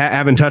hot.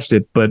 Haven't touched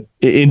it, but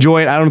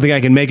enjoy it. I don't think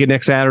I can make it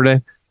next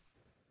Saturday,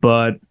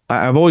 but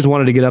I've always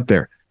wanted to get up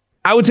there.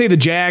 I would say the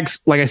Jags,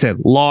 like I said,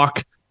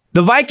 lock.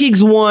 The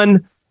Vikings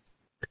one,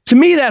 to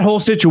me, that whole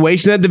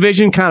situation, that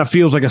division kind of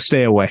feels like a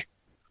stay away.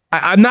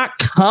 I'm not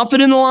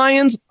confident in the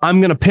Lions. I'm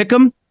going to pick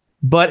them.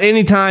 But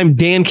anytime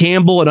Dan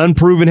Campbell, an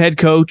unproven head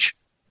coach,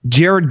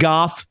 Jared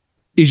Goff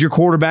is your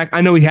quarterback. I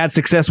know he had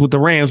success with the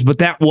Rams, but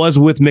that was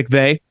with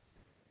McVay.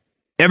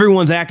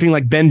 Everyone's acting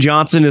like Ben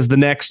Johnson is the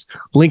next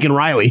Lincoln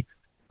Riley.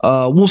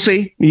 We'll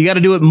see. You got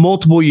to do it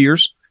multiple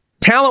years.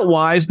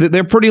 Talent-wise,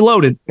 they're pretty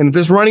loaded. And if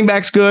this running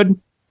back's good,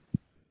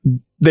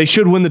 they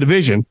should win the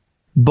division.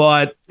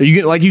 But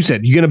like you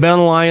said, you're going to bet on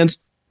the Lions.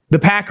 The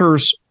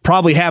Packers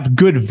probably have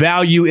good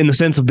value in the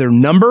sense of their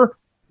number,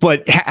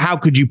 but how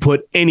could you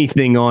put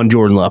anything on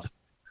Jordan Love?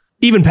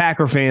 Even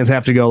Packer fans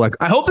have to go like,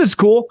 I hope this is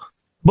cool,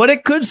 but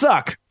it could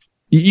suck.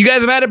 You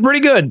guys have had it pretty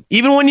good.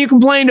 Even when you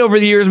complained over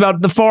the years about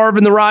the Favre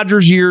and the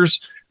Rodgers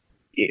years,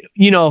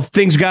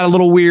 things got a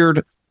little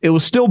weird. It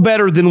was still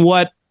better than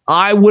what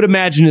I would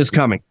imagine is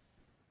coming.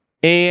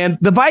 And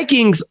the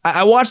Vikings,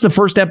 I watched the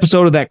first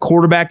episode of that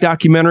quarterback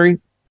documentary.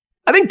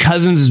 I think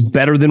Cousins is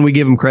better than we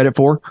give him credit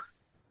for.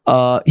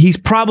 He's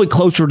probably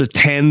closer to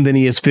 10 than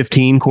he is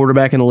 15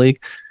 quarterback in the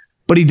league,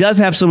 but he does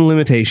have some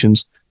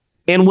limitations.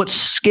 And what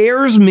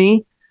scares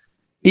me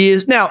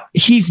is, now,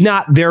 he's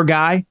not their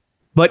guy,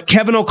 but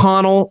Kevin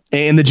O'Connell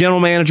and the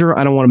general manager,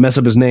 I don't want to mess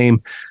up his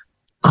name,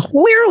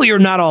 clearly are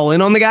not all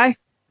in on the guy.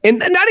 And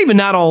not even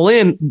not all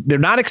in, they're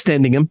not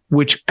extending him,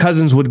 which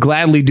Cousins would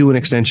gladly do an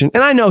extension.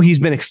 And I know he's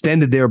been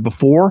extended there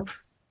before,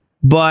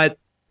 but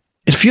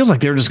it feels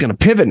like they're just going to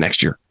pivot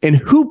next year. And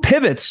who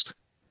pivots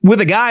with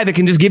a guy that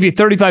can just give you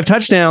 35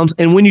 touchdowns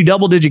and win you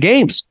double-digit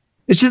games?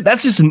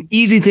 That's just an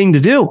easy thing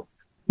to do.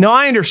 Now,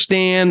 I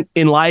understand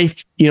in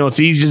life, it's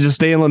easy to just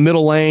stay in the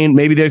middle lane.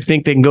 Maybe they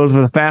think they can go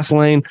for the fast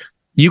lane.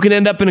 You can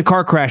end up in a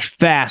car crash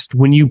fast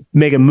when you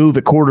make a move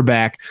at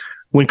quarterback,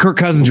 when Kirk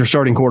Cousins is your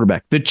starting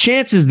quarterback. The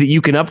chances that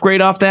you can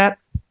upgrade off that,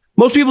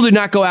 most people do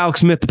not go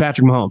Alex Smith to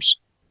Patrick Mahomes.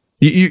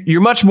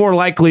 You're much more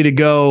likely to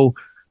go,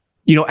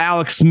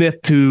 Alex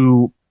Smith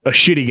to a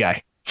shitty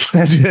guy.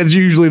 That's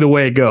usually the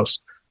way it goes.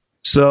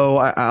 So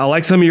I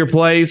like some of your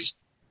plays.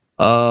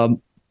 Like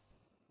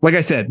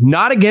I said,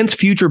 not against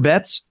future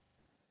bets.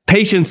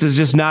 Patience is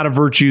just not a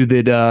virtue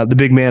that the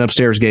big man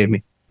upstairs gave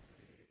me.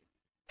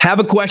 Have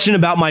a question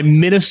about my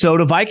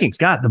Minnesota Vikings.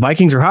 God, the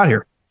Vikings are hot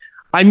here.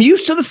 I'm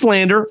used to the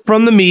slander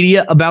from the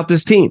media about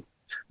this team,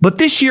 but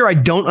this year I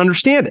don't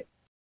understand it.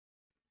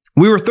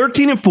 We were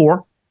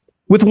 13-4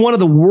 with one of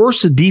the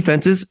worst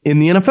defenses in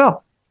the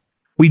NFL.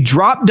 We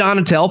dropped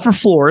Donatel for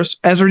Flores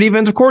as our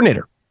defensive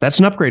coordinator. That's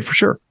an upgrade for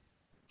sure.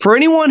 For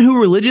anyone who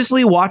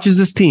religiously watches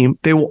this team,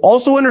 they will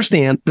also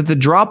understand that the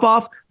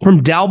drop-off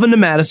from Dalvin to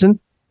Madison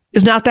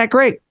is not that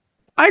great.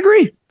 I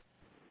agree.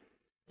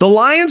 The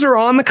Lions are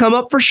on the come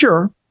up for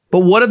sure,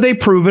 but what have they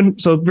proven?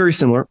 So very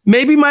similar.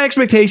 Maybe my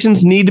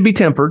expectations need to be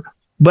tempered,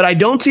 but I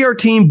don't see our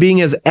team being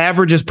as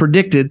average as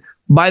predicted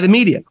by the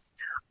media.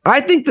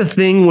 I think the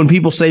thing when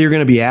people say you're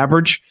going to be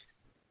average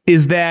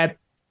is that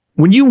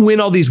when you win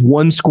all these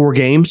one-score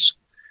games,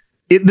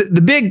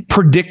 the big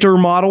predictor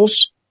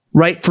models,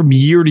 right, from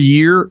year to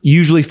year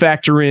usually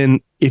factor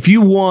in if you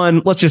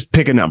won, let's just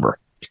pick a number.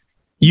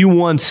 You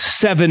won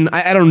 7.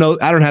 I don't know.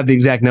 I don't have the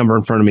exact number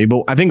in front of me,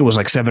 but I think it was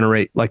like 7 or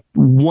 8, like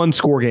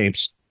one-score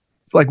games,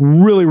 like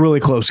really, really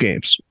close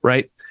games,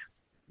 right?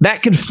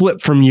 That can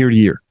flip from year to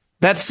year.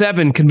 That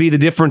 7 can be the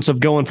difference of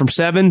going from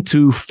 7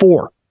 to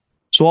 4.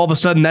 So all of a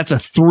sudden, that's a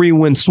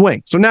 3-win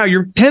swing. So now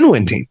you're a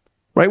 10-win team,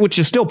 right? Which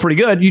is still pretty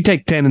good. You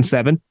take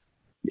 10-7.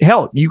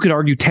 Hell, you could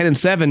argue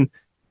 10-7.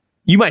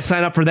 You might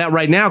sign up for that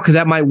right now because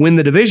that might win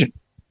the division.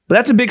 But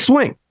that's a big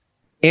swing.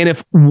 And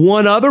if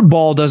one other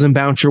ball doesn't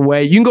bounce your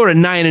way, you can go to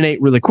 9-8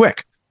 really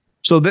quick.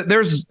 So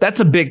that's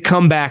a big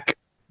comeback,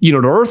 to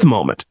earth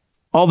moment.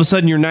 All of a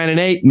sudden you're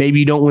 9-8. Maybe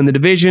you don't win the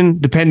division,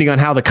 depending on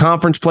how the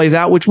conference plays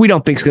out, which we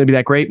don't think is going to be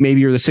that great.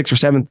 Maybe you're the 6th or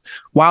 7th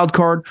wild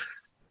card.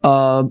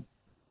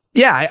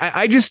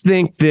 I just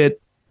think that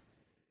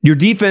your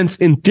defense,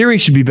 in theory,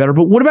 should be better.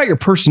 But what about your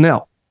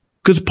personnel?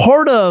 Because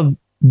part of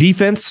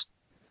defense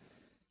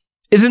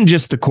isn't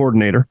just the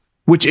coordinator,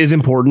 which is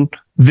important.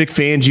 Vic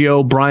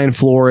Fangio, Brian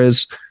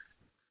Flores,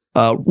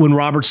 when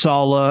Robert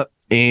Saleh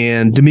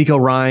and DeMeco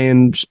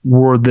Ryans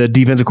were the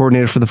defensive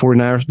coordinators for the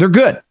 49ers, they're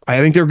good. I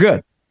think they're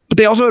good. But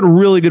they also had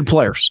really good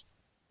players.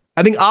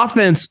 I think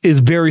offense is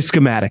very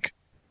schematic,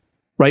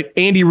 right?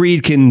 Andy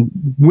Reid can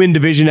win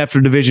division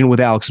after division with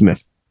Alex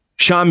Smith.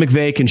 Sean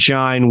McVay can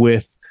shine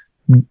with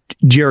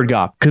Jared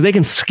Goff because they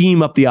can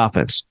scheme up the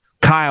offense.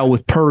 Kyle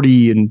with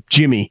Purdy and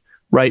Jimmy,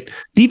 right?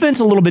 Defense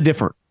a little bit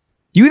different.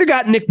 You either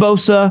got Nick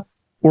Bosa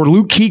or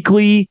Luke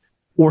Kuechly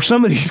or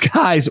some of these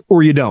guys,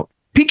 or you don't.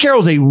 Pete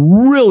Carroll's a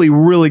really,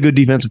 really good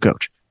defensive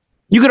coach.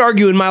 You could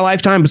argue in my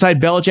lifetime, beside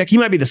Belichick, he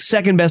might be the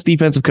second best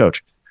defensive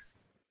coach.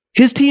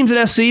 His teams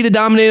at SC that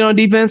dominated on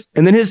defense,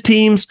 and then his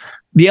teams,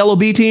 the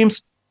LOB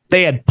teams,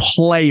 they had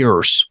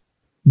players.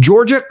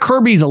 Georgia,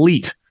 Kirby's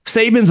elite.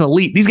 Saban's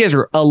elite. These guys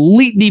are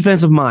elite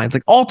defensive minds,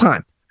 like all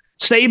time.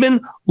 Saban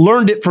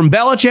learned it from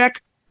Belichick,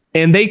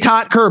 and they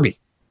taught Kirby.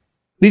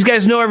 These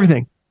guys know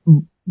everything.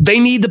 They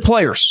need the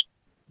players.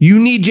 You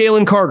need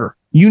Jalen Carter.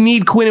 You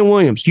need Quinnen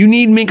Williams. You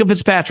need Minkah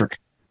Fitzpatrick,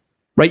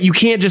 right? You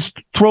can't just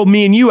throw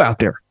me and you out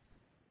there.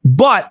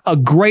 But a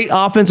great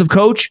offensive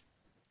coach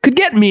could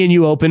get me and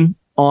you open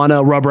on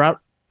a rub route.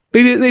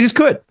 They just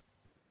could.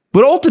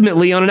 But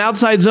ultimately, on an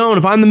outside zone,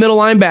 if I'm the middle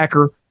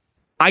linebacker,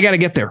 I got to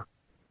get there.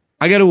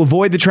 I got to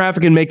avoid the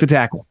traffic and make the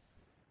tackle.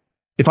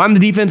 If I'm the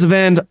defensive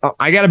end,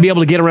 I got to be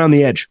able to get around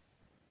the edge.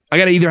 I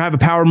got to either have a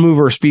power move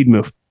or a speed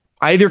move.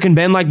 I either can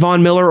bend like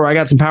Von Miller or I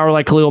got some power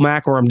like Khalil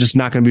Mack, or I'm just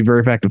not going to be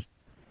very effective.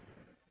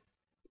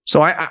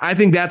 So I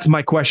think that's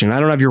my question. I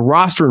don't have your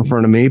roster in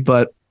front of me,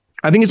 but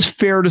I think it's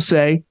fair to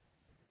say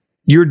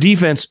your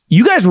defense,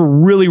 you guys were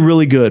really,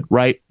 really good,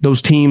 right?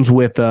 Those teams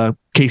with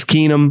Case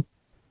Keenum.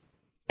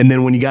 And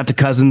then when you got to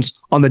Cousins,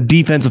 on the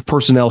defensive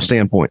personnel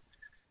standpoint,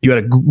 you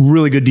had a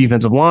really good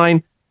defensive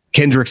line,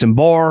 Kendricks and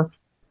Barr.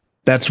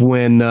 That's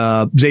when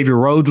Xavier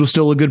Rhodes was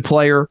still a good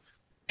player.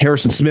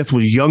 Harrison Smith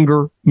was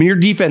younger. I mean, your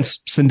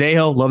defense,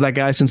 Sendejo, love that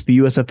guy since the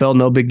USFL.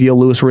 No big deal.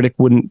 Lewis Riddick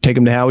wouldn't take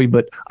him to Howie,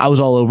 but I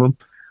was all over him.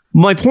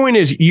 My point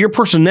is your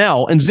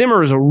personnel, and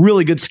Zimmer is a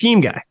really good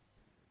scheme guy.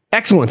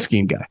 Excellent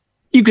scheme guy.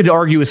 You could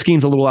argue his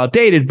scheme's a little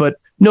outdated, but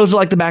knows it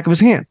like the back of his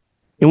hand.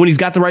 And when he's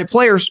got the right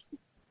players,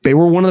 they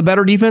were one of the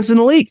better defenses in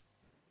the league.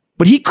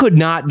 But he could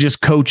not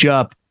just coach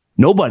up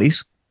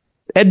nobodies.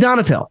 Ed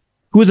Donatel,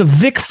 who is a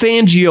Vic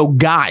Fangio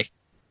guy.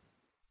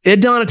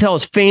 Ed Donatel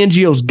is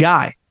Fangio's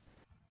guy.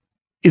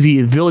 Is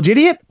he a village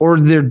idiot, or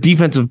their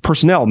defensive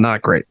personnel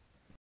not great?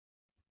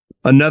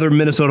 Another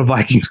Minnesota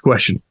Vikings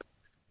question.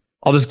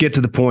 I'll just get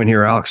to the point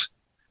here, Alex.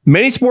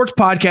 Many sports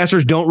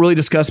podcasters don't really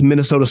discuss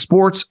Minnesota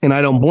sports, and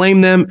I don't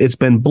blame them. It's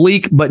been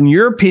bleak, but in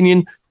your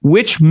opinion,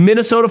 which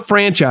Minnesota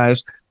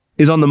franchise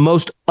is on the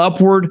most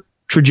upward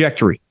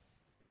trajectory?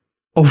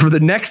 Over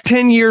the next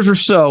 10 years or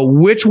so,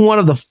 which one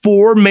of the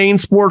 4 main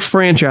sports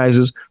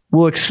franchises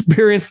will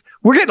experience...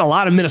 We're getting a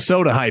lot of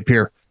Minnesota hype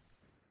here.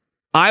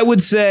 I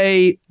would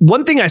say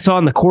one thing I saw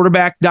in the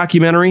quarterback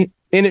documentary,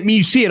 and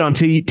you see it on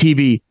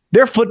TV,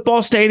 their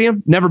football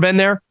stadium, never been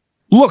there,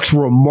 looks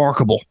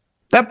remarkable.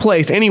 That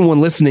place,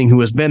 anyone listening who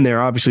has been there,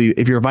 obviously,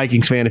 if you're a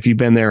Vikings fan, if you've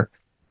been there,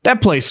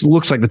 that place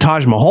looks like the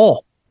Taj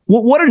Mahal.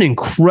 What an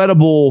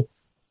incredible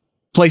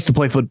place to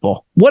play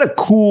football. What a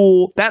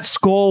cool, that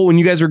skull when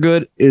you guys are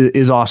good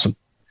is awesome.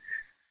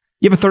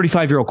 You have a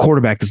 35-year-old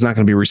quarterback that's not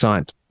going to be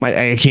re-signed.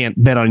 I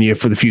can't bet on you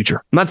for the future.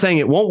 I'm not saying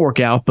it won't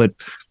work out, but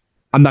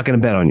I'm not going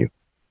to bet on you.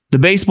 The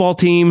baseball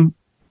team,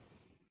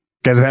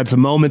 guys have had some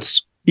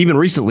moments, even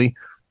recently,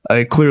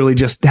 Clearly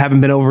just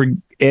haven't been over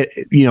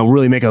it,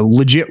 really make a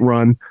legit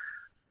run.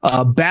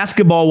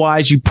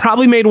 Basketball-wise, you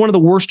probably made one of the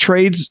worst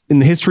trades in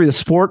the history of the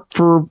sport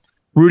for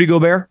Rudy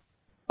Gobert.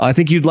 I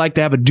think you'd like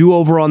to have a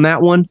do-over on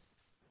that one.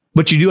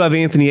 But you do have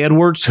Anthony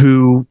Edwards,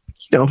 who,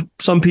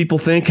 some people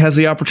think has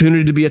the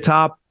opportunity to be a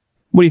top,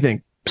 what do you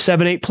think,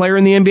 7-8 player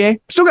in the NBA?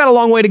 Still got a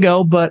long way to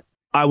go, but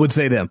I would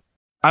say them.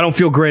 I don't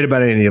feel great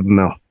about any of them,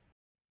 though.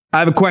 I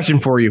have a question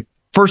for you.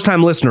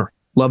 First-time listener.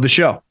 Love the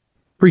show.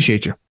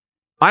 Appreciate you.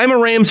 I'm a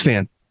Rams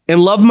fan and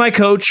love my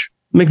coach,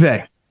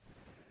 McVay.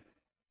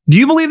 Do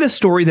you believe this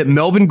story that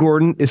Melvin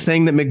Gordon is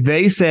saying that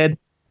McVay said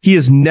he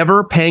is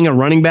never paying a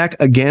running back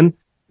again,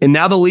 and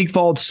now the league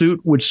followed suit,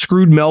 which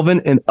screwed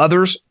Melvin and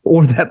others,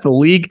 or that the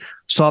league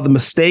saw the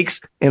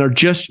mistakes and are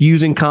just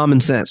using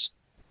common sense?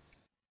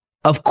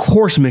 Of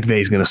course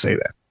McVay is going to say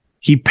that.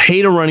 He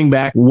paid a running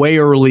back way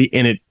early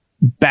and it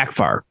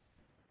backfired.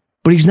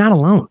 But he's not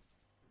alone.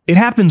 It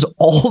happens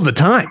all the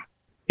time.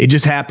 It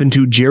just happened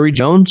to Jerry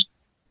Jones.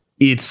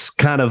 It's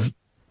kind of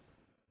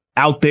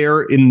out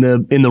there in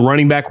the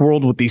running back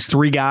world with these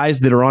three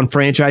guys that are on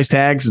franchise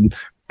tags and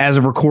as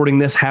of recording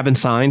this haven't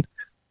signed.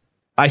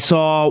 I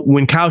saw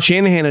when Kyle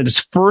Shanahan had his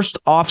first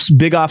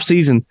big off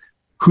season,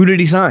 who did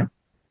he sign?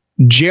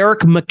 Jerick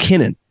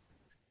McKinnon,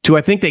 to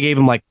I think they gave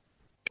him like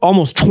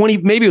almost 20,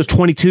 maybe it was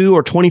 22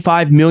 or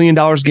 $25 million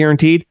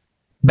guaranteed.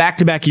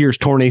 Back-to-back years,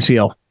 torn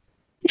ACL.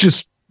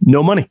 Just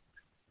no money.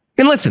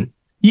 And listen,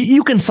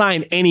 you can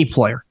sign any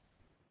player.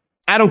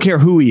 I don't care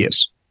who he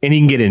is, and he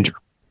can get injured.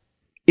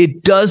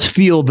 It does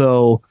feel,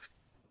 though,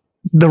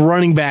 the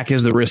running back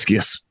is the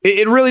riskiest.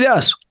 It really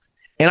does.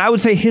 And I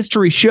would say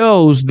history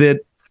shows that,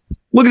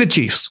 look at the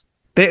Chiefs.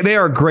 They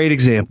are a great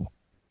example.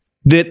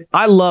 That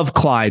I love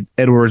Clyde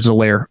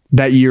Edwards-Helaire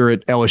that year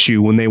at LSU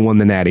when they won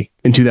the Natty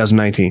in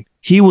 2019.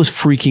 He was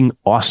freaking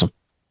awesome.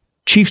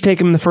 Chiefs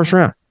take him in the first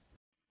round.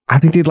 I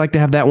think they'd like to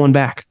have that one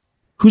back.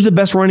 Who's the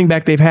best running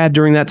back they've had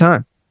during that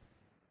time?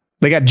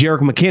 They got Jerick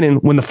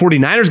McKinnon when the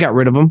 49ers got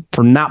rid of him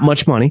for not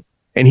much money,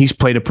 and he's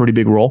played a pretty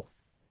big role.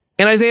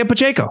 And Isaiah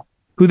Pacheco,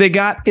 who they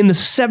got in the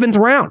 7th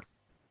round,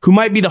 who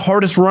might be the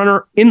hardest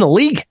runner in the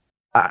league.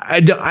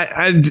 I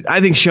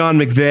think Sean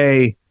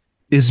McVay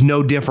is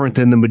no different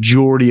than the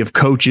majority of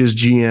coaches,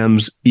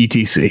 GMs,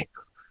 etc.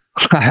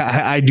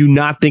 I do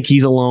not think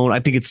he's alone. I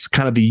think it's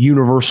kind of the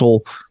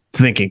universal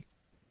thinking,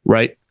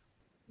 right?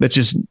 That's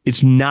just,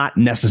 it's not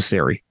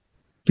necessary.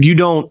 If you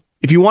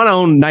want to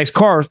own nice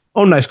cars,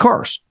 own nice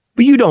cars.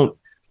 But you don't,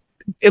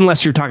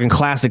 unless you're talking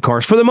classic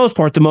cars. For the most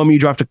part, the moment you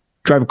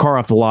drive a car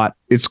off the lot,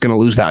 it's going to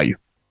lose value.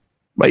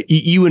 Right?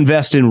 You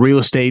invest in real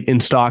estate, in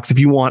stocks, if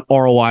you want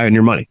ROI on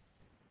your money.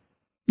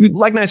 You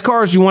like nice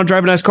cars, you want to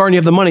drive a nice car and you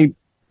have the money,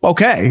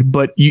 okay.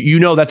 But you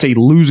know that's a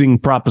losing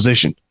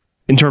proposition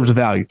in terms of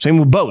value. Same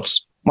with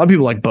boats. A lot of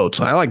people like boats.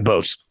 I like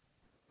boats.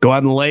 Go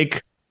out in the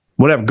lake,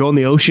 whatever. Go in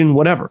the ocean,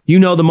 whatever. You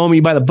know the moment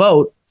you buy the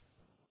boat,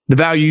 the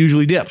value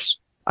usually dips.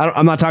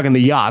 I'm not talking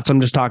the yachts. I'm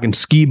just talking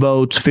ski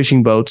boats,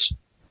 fishing boats.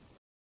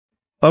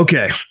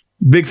 Okay.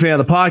 Big fan of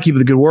the pod. Keep up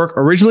the good work.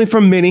 Originally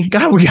from Minnie.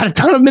 God, we got a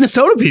ton of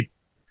Minnesota people.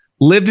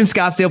 Lived in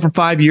Scottsdale for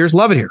 5 years.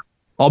 Love it here.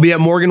 I'll be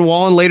at Morgan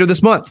Wallen later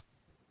this month.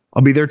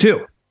 I'll be there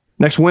too.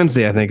 Next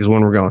Wednesday, I think, is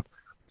when we're going.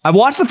 I've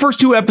watched the first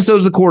 2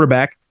 episodes of The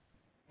Quarterback,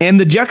 and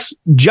the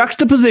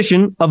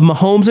juxtaposition of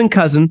Mahomes and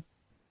Cousin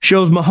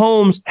shows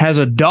Mahomes has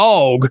a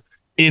dog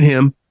in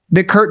him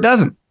that Kurt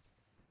doesn't.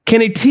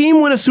 Can a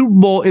team win a Super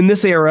Bowl in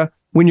this era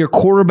when your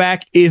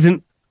quarterback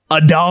isn't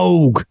a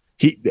dog?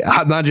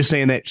 I'm not just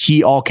saying that.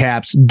 He, all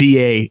caps,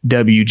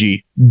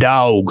 D-A-W-G,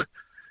 dog.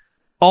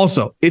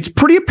 Also, it's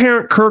pretty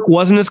apparent Kirk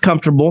wasn't as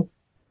comfortable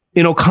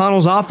in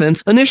O'Connell's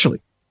offense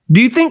initially. Do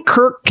you think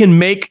Kirk can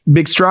make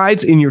big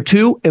strides in year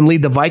 2 and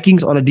lead the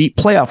Vikings on a deep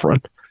playoff run?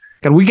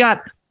 And we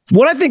got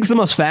what I think is the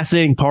most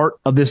fascinating part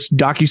of this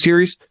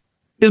docuseries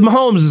is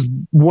Mahomes is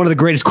one of the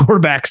greatest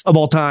quarterbacks of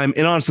all time,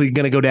 and honestly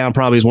going to go down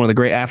probably as one of the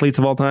great athletes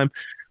of all time.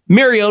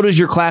 Mariota is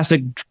your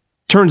classic.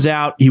 Turns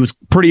out he was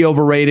pretty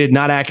overrated,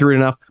 not accurate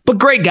enough, but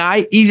great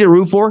guy, easy to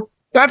root for.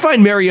 I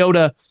find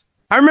Mariota,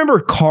 I remember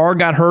Carr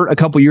got hurt a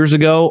couple years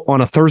ago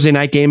on a Thursday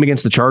night game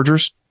against the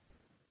Chargers.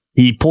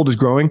 He pulled his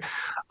groin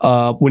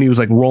when he was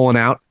like rolling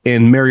out,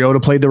 and Mariota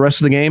played the rest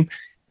of the game.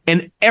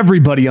 And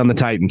everybody on the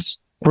Titans,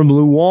 from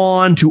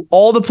Luan to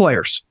all the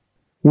players,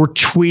 were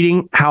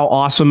tweeting how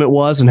awesome it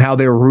was and how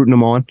they were rooting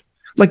him on.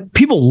 Like,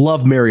 people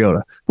love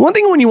Mariota. One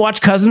thing when you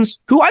watch Cousins,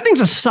 who I think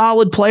is a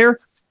solid player,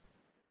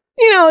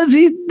 is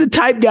he the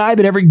type guy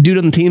that every dude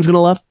on the team's going to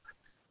love?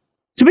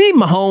 To me,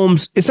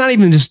 Mahomes, it's not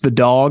even just the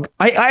dog.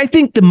 I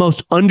think the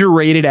most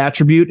underrated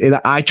attribute, and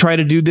I try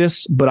to do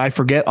this, but I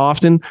forget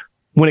often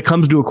when it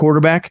comes to a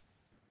quarterback,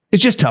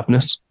 it's just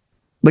toughness.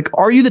 Like,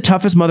 are you the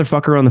toughest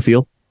motherfucker on the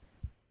field?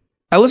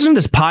 I listened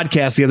to this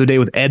podcast the other day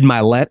with Ed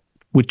Milet,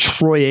 with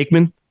Troy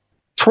Aikman.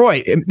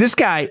 Troy, this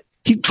guy,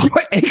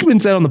 Troy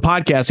Aikman said on the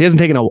podcast he hasn't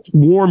taken a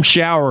warm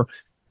shower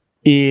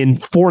in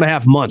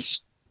 4.5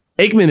 months.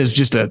 Aikman is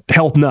just a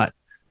health nut.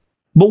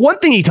 But one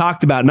thing he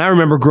talked about, and I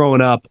remember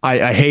growing up,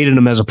 I hated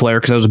him as a player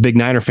because I was a big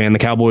Niner fan. The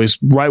Cowboys,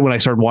 right when I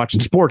started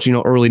watching sports,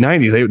 early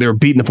 90s, they were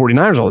beating the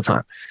 49ers all the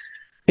time.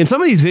 And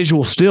some of these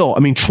visuals still,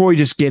 Troy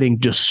just getting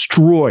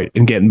destroyed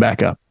and getting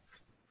back up.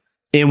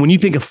 And when you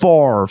think of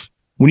Favre,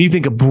 when you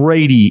think of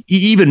Brady,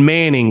 even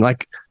Manning,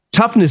 like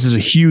toughness is a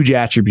huge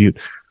attribute.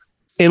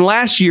 And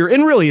last year,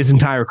 and really his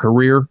entire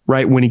career,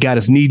 right, when he got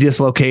his knee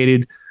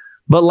dislocated,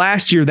 but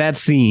last year, that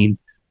scene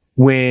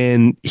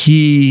when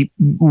he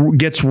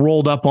gets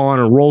rolled up on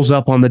or rolls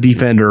up on the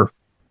defender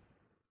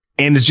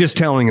and is just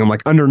telling him,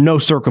 like, under no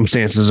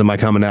circumstances am I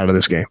coming out of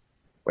this game.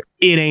 Like,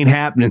 it ain't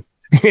happening.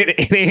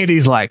 And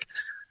Andy's like,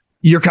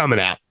 you're coming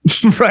out,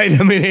 right?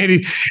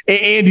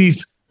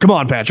 Andy's, come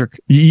on, Patrick.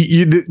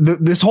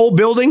 This whole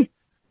building,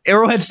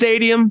 Arrowhead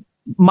Stadium,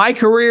 my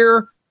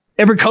career,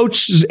 every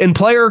coach and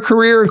player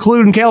career,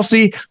 including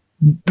Kelsey,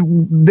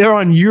 they're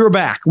on your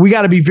back. We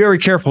got to be very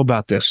careful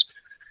about this.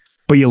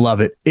 But you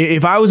love it.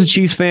 If I was a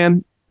Chiefs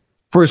fan,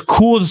 for as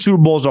cool as the Super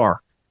Bowls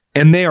are,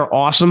 and they are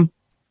awesome,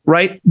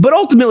 right? But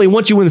ultimately,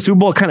 once you win the Super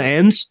Bowl, it kind of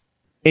ends,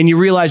 and you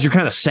realize you're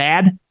kind of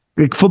sad.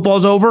 Like,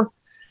 football's over.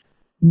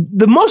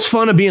 The most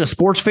fun of being a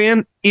sports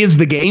fan is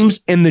the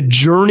games and the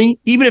journey,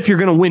 even if you're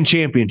going to win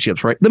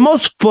championships, right? The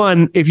most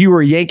fun, if you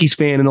were a Yankees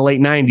fan in the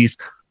late 90s,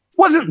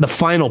 wasn't the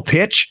final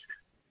pitch.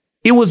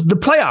 It was the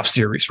playoff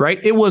series, right?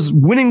 It was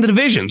winning the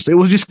divisions. It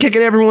was just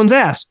kicking everyone's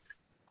ass.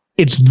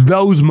 It's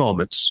those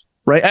moments.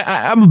 Right,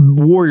 I'm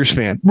a Warriors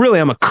fan. Really,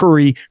 I'm a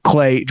Curry,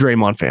 Clay,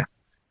 Draymond fan.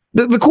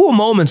 The cool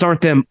moments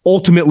aren't them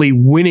ultimately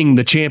winning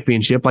the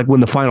championship, like when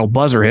the final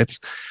buzzer hits.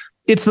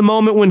 It's the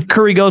moment when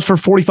Curry goes for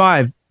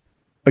 45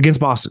 against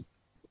Boston.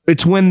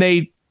 It's when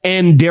they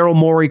end Daryl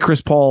Morey,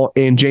 Chris Paul,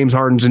 and James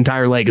Harden's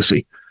entire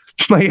legacy.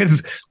 Like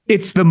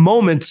it's the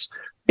moments.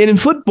 And in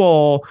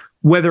football,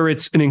 whether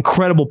it's an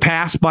incredible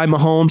pass by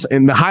Mahomes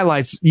and the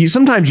highlights,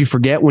 sometimes you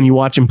forget when you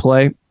watch him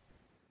play.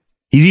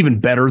 He's even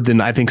better than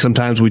I think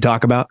sometimes we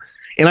talk about.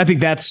 And I think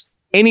that's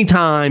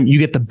anytime you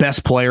get the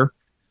best player,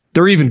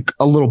 they're even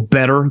a little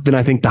better than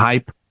I think the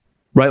hype,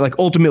 right? Like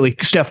ultimately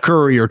Steph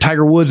Curry or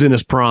Tiger Woods in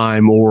his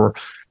prime or,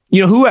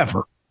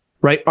 whoever,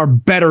 right, are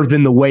better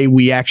than the way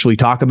we actually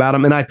talk about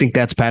him. And I think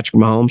that's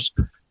Patrick Mahomes.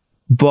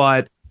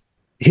 But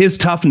his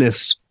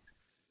toughness,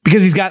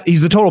 because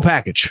he's the total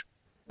package.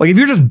 Like if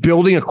you're just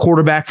building a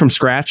quarterback from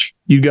scratch,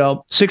 you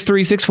go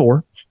 6'3",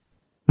 6'4".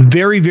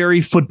 Very,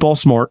 very football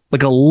smart,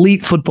 like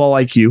elite football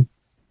IQ.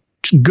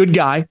 Good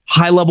guy,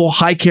 high level,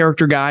 high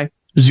character guy,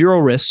 zero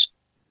risks,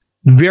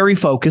 very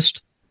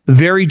focused,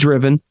 very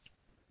driven,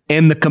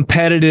 and the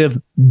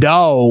competitive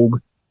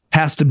dog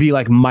has to be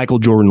like Michael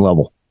Jordan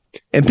level.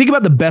 And think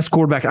about the best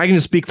quarterback. I can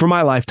just speak for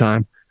my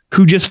lifetime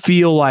who just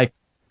feel like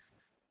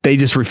they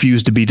just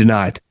refuse to be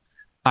denied.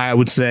 I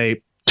would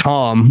say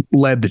Tom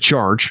led the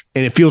charge,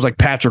 and it feels like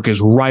Patrick is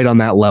right on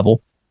that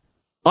level.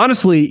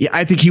 Honestly,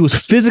 I think he was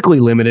physically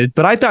limited,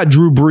 but I thought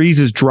Drew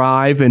Brees'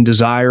 drive and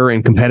desire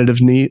and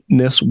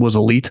competitiveness was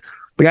elite.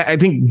 Like I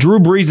think Drew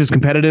Brees'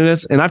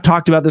 competitiveness, and I've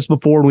talked about this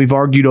before, and we've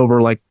argued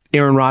over like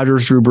Aaron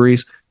Rodgers, Drew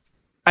Brees.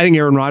 I think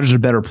Aaron Rodgers is a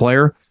better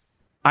player.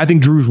 I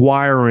think Drew's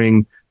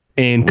wiring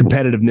and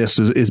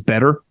competitiveness is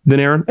better than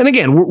Aaron. And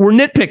again, we're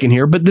nitpicking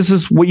here, but this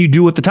is what you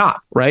do at the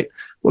top, right?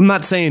 I'm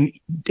not saying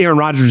Aaron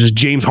Rodgers is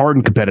James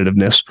Harden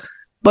competitiveness,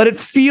 but it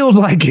feels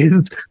like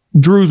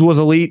Drew's was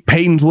elite,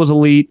 Peyton's was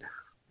elite.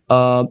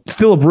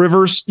 Phillip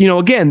Rivers,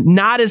 again,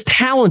 not as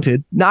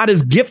talented, not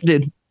as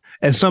gifted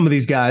as some of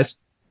these guys,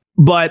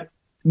 but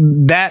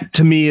that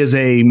to me is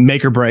a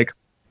make or break.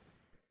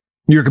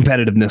 Your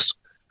competitiveness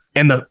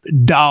and the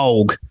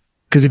dog,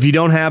 because if you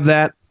don't have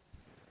that,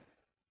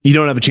 you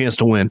don't have a chance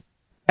to win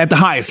at the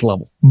highest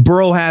level.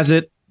 Burrow has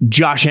it.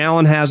 Josh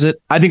Allen has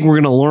it. I think we're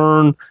going to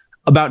learn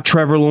about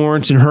Trevor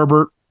Lawrence and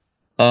Herbert.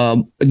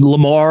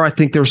 Lamar, I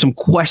think there were some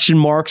question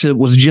marks. It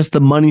was just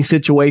the money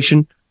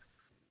situation.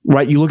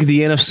 Right, you look at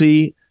the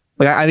NFC.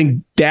 Like I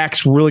think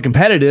Dak's really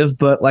competitive,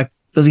 but like,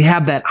 does he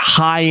have that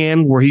high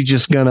end where he's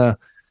just gonna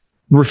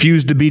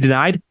refuse to be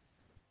denied,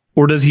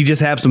 or does he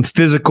just have some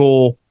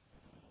physical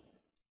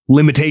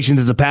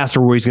limitations as a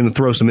passer where he's going to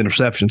throw some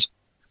interceptions?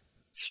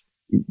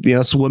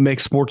 That's what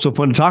makes sports so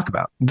fun to talk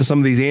about. Some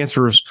of these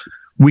answers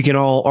we can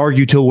all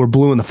argue till we're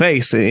blue in the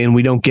face, and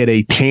we don't get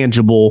a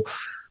tangible.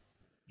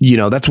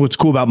 That's what's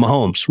cool about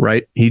Mahomes,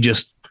 right? He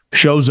just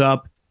shows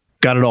up,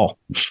 got it all.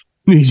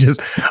 He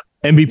just.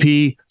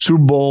 MVP,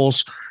 Super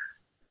Bowls,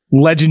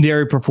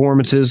 legendary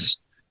performances,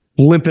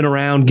 limping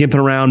around, gimping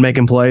around,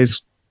 making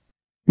plays.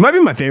 He might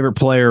be my favorite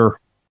player.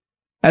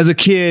 As a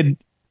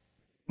kid,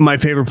 my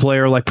favorite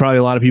player, like probably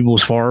a lot of people,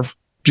 was Favre,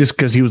 just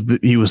because he was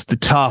the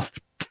tough,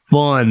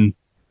 fun,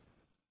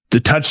 the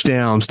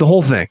touchdowns, the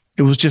whole thing.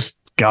 It was just,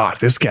 God,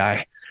 this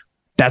guy,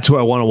 that's who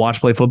I want to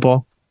watch play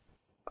football.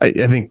 I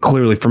think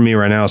clearly for me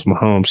right now is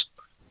Mahomes.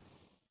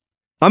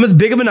 I'm as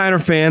big of a Niner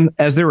fan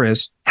as there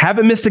is.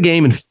 Haven't missed a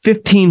game in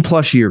 15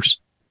 plus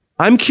years.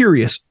 I'm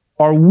curious,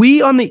 are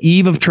we on the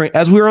eve of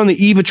as we are on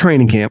the eve of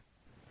training camp,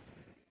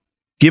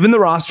 given the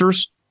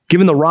rosters,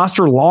 given the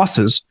roster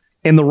losses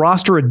and the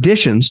roster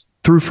additions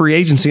through free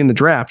agency and the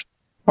draft,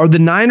 are the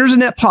Niners a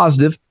net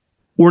positive,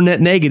 were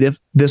net negative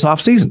this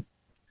offseason.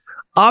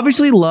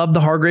 Obviously love the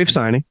Hargrave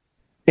signing,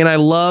 and I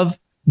love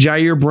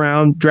Jair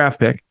Brown draft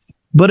pick,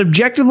 but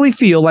objectively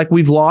feel like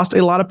we've lost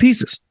a lot of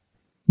pieces.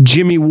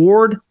 Jimmy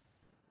Ward,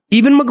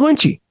 even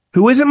McGlinchey,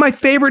 who isn't my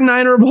favorite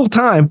Niner of all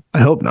time, I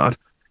hope not,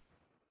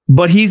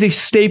 but he's a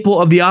staple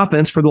of the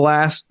offense for the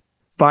last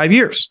 5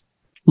 years.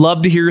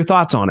 Love to hear your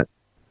thoughts on it.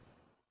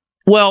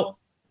 Well,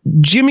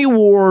 Jimmy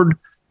Ward,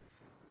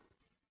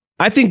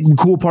 I think the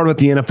cool part about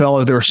the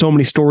NFL is there are so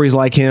many stories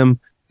like him,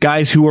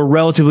 guys who are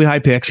relatively high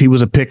picks. He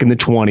was a pick in the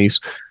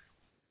 20s,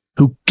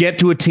 who get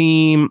to a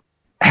team,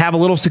 have a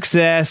little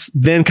success,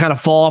 then kind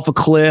of fall off a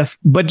cliff,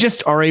 but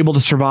just are able to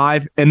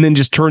survive and then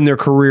just turn their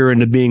career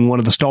into being one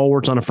of the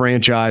stalwarts on a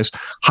franchise,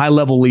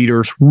 high-level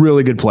leaders,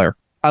 really good player.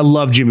 I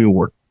love Jimmy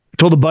Ward. I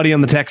told a buddy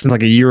on the Texans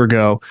like a year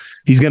ago,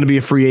 he's going to be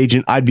a free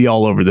agent. I'd be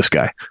all over this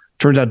guy.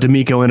 Turns out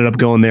D'Amico ended up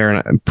going there,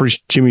 and I'm pretty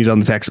sure Jimmy's on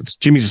the Texans.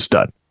 Jimmy's a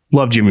stud.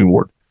 Love Jimmy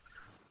Ward.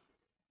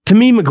 To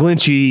me,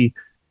 McGlinchey,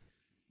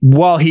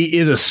 while he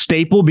is a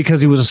staple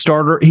because he was a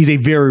starter, he's a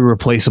very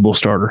replaceable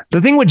starter.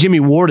 The thing with Jimmy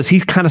Ward is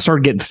he's kind of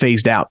started getting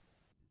phased out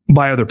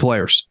by other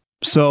players.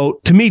 So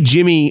to me,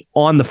 Jimmy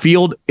on the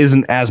field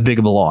isn't as big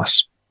of a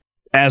loss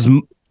as,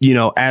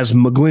 as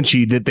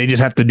McGlinchey, that they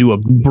just have to do a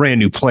brand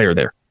new player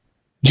there.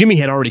 Jimmy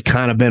had already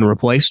kind of been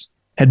replaced,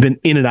 had been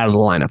in and out of the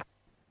lineup.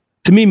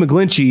 To me,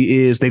 McGlinchey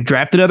is they've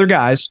drafted other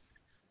guys.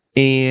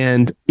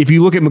 And if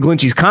you look at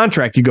McGlinchey's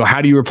contract, you go,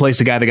 how do you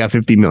replace a guy that got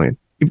 $50 million?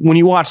 When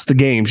you watch the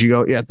games, you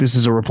go, yeah, this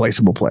is a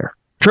replaceable player.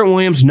 Trent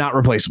Williams, not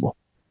replaceable.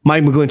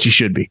 Mike McGlinchey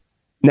should be.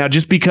 Now,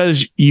 just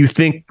because you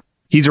think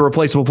he's a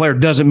replaceable player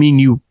doesn't mean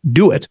you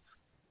do it,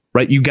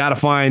 right? You got to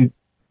find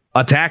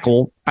a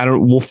tackle.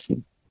 We'll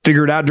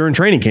figure it out during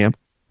training camp.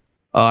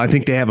 I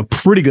think they have a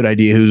pretty good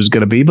idea who's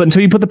going to be, but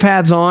until you put the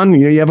pads on,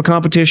 you have a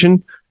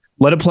competition,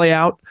 let it play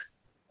out.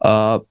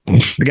 The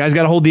guy's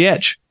got to hold the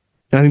edge.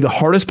 And I think the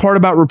hardest part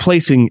about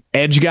replacing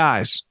edge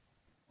guys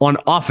on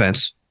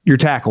offense, your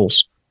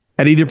tackles,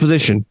 at either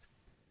position,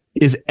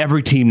 is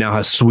every team now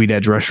has sweet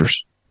edge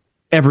rushers.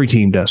 Every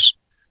team does.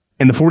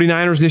 And the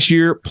 49ers this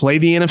year play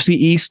the NFC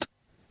East.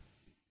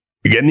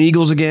 You're getting the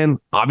Eagles again.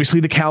 Obviously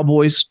the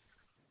Cowboys.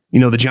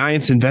 The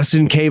Giants invested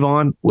in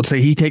Kayvon. Let's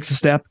say he takes a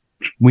step.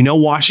 We know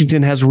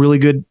Washington has really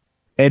good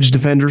edge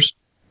defenders.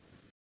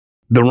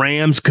 The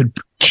Rams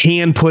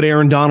can put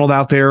Aaron Donald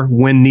out there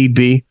when need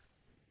be.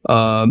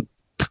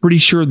 Pretty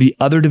sure the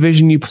other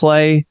division you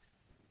play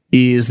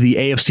is the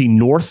AFC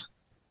North.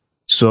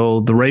 So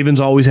the Ravens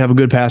always have a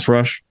good pass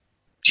rush.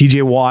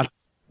 TJ Watt,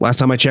 last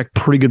time I checked,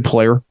 pretty good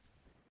player.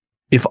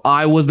 If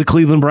I was the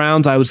Cleveland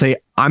Browns, I would say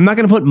I'm not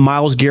going to put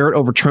Myles Garrett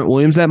over Trent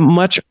Williams that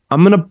much.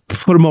 I'm going to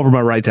put him over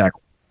my right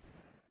tackle.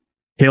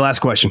 Okay, last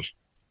question.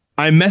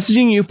 I'm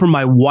messaging you from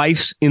my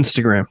wife's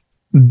Instagram.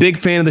 Big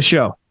fan of the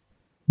show.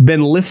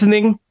 Been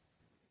listening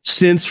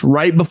since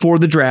right before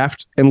the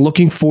draft and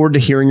looking forward to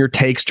hearing your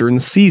takes during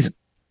the season.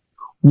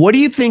 What do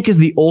you think is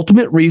the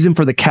ultimate reason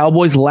for the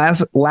Cowboys'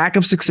 lack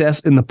of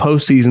success in the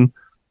postseason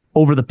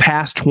over the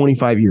past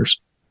 25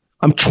 years?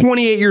 I'm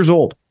 28 years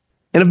old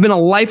and have been a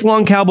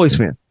lifelong Cowboys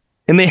fan,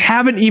 and they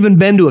haven't even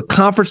been to a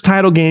conference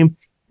title game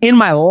in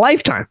my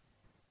lifetime.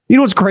 You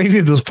know what's crazy?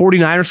 Those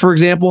 49ers, for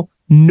example,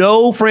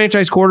 no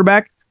franchise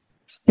quarterback,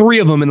 3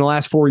 of them in the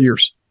last 4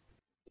 years.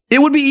 It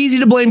would be easy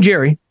to blame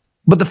Jerry,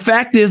 but the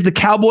fact is the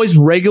Cowboys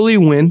regularly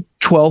win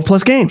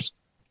 12-plus games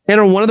and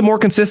are one of the more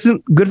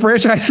consistent good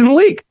franchises in the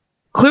league.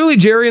 Clearly,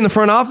 Jerry and the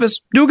front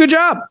office do a good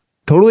job.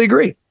 Totally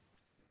agree.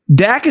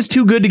 Dak is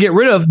too good to get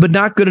rid of, but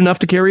not good enough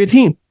to carry a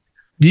team.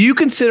 Do you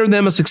consider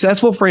them a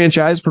successful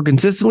franchise for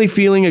consistently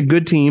feeling a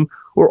good team,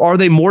 or are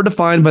they more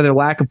defined by their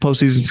lack of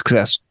postseason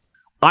success?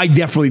 I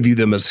definitely view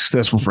them as a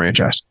successful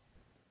franchise.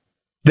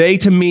 They,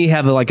 to me,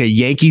 have like a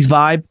Yankees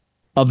vibe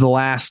of the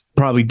last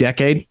probably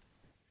decade.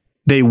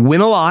 They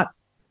win a lot.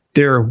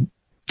 They're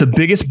the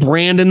biggest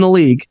brand in the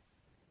league,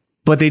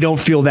 but they don't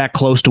feel that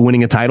close to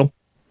winning a title.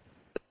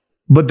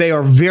 But they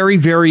are very,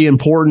 very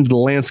important to the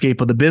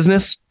landscape of the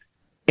business,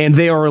 and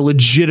they are a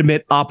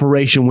legitimate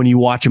operation when you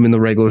watch them in the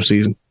regular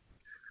season.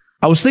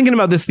 I was thinking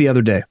about this the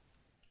other day.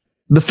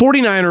 The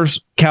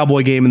 49ers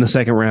Cowboy game in the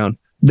second round,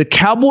 the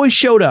Cowboys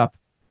showed up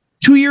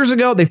 2 years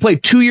ago. They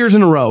played 2 years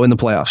in a row in the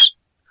playoffs.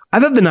 I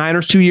thought the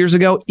Niners 2 years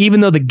ago, even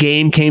though the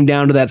game came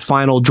down to that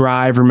final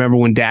drive, remember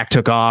when Dak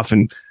took off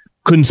and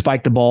couldn't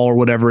spike the ball or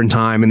whatever in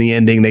time, in the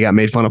ending they got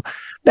made fun of.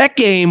 That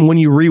game, when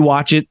you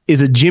rewatch it,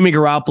 is a Jimmy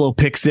Garoppolo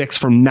pick six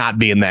from not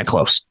being that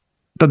close.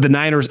 But the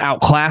Niners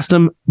outclassed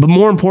them, but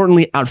more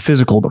importantly,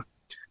 out-physicaled them.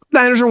 The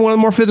Niners are one of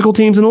the more physical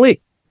teams in the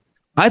league.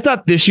 I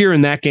thought this year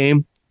in that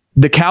game,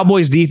 the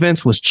Cowboys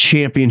defense was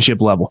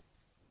championship level.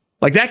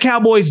 Like that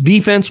Cowboys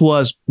defense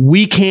was,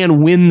 we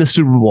can win the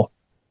Super Bowl.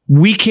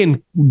 We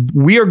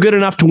are good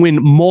enough to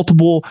win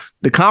multiple,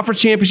 the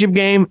conference championship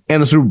game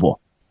and the Super Bowl.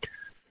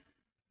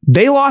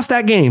 They lost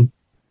that game.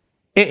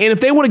 And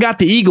if they would have got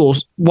the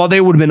Eagles while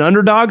they would have been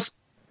underdogs,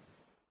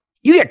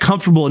 you get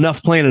comfortable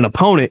enough playing an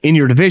opponent in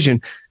your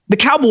division. The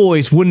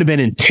Cowboys wouldn't have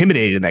been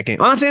intimidated in that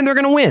game. I'm not saying they're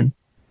going to win.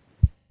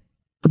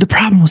 But the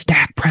problem was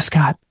Dak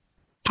Prescott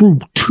threw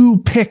 2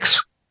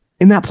 picks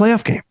in that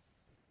playoff game.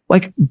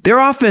 Like, their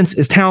offense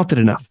is talented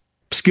enough,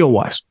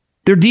 skill-wise.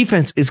 Their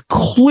defense is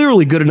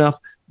clearly good enough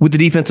with the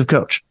defensive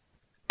coach.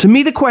 To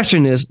me, the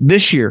question is,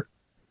 this year,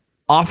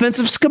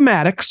 offensive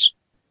schematics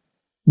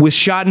with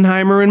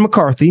Schottenheimer and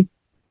McCarthy,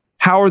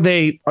 how are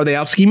they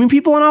out scheming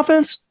people on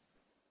offense?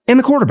 And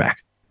the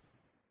quarterback.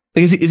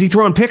 Like, is he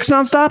throwing picks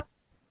nonstop?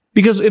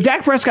 Because if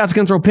Dak Prescott's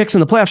going to throw picks in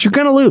the playoffs, you're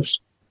going to lose.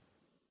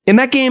 And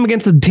that game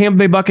against the Tampa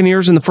Bay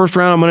Buccaneers in the first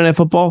round on Monday Night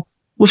Football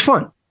was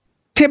fun.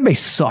 Tampa Bay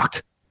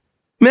sucked.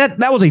 I mean,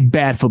 that was a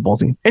bad football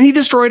team. And he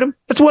destroyed them.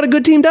 That's what a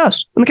good team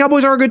does. And the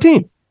Cowboys are a good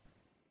team.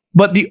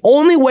 But the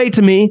only way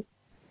to me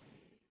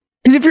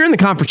is if you're in the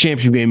conference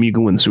championship game, you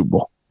can win the Super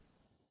Bowl.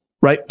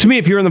 Right? To me,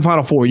 if you're in the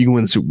Final Four, you can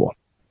win the Super Bowl.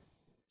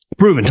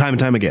 Proven time and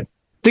time again.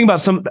 Think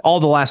about all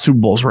the last Super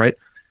Bowls, right?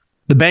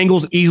 The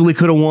Bengals easily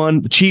could have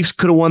won. The Chiefs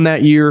could have won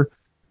that year.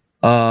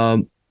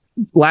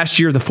 Last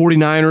year, the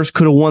 49ers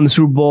could have won the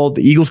Super Bowl.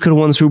 The Eagles could have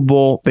won the Super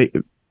Bowl.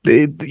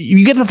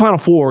 You get to the Final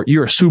Four,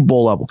 you're a Super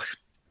Bowl level.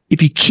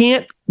 If you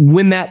can't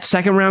win that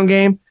second round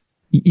game,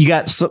 you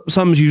got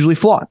something's usually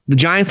flawed. The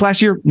Giants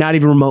last year, not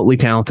even remotely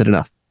talented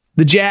enough.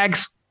 The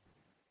Jags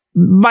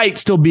might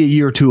still be a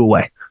year or two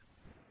away.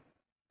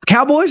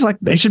 Cowboys, like,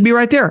 they should be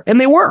right there. And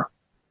they were.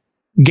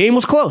 Game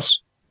was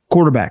close.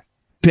 Quarterback,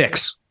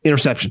 picks,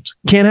 interceptions.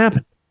 Can't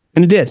happen.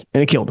 And it did.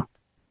 And it killed him.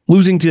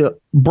 Losing to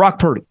Brock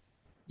Purdy.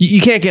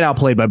 You can't get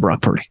outplayed by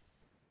Brock Purdy.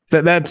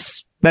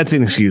 That's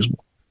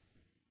inexcusable.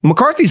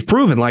 McCarthy's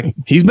proven, like,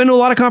 he's been to a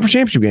lot of conference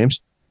championship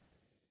games.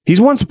 He's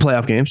won some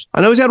playoff games.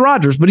 I know he's had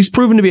Rodgers, but he's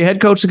proven to be a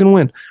head coach that can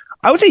win.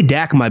 I would say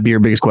Dak might be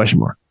your biggest question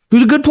mark.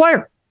 Who's a good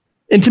player.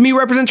 And to me,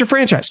 represents your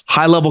franchise.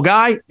 High-level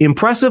guy,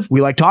 impressive. We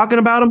like talking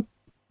about him.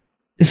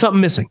 There's something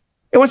missing.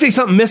 I want to say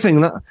something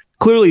missing.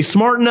 Clearly he's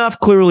smart enough.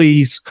 Clearly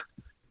he's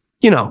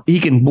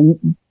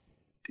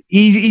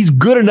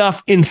good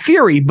enough in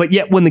theory, but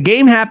yet when the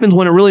game happens,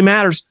 when it really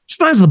matters,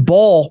 sometimes the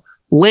ball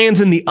lands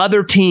in the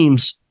other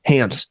team's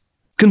hands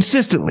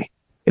consistently.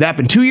 It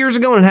happened 2 years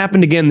ago and it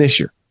happened again this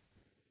year.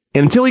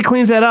 And until he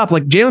cleans that up,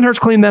 like Jalen Hurts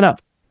cleaned that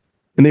up,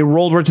 and they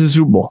rolled right to the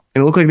Super Bowl,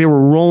 and it looked like they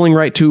were rolling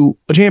right to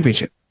a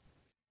championship.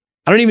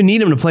 I don't even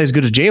need him to play as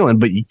good as Jalen,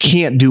 but you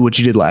can't do what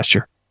you did last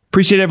year.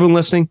 Appreciate everyone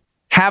listening.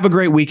 Have a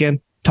great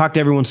weekend. Talk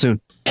to everyone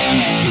soon.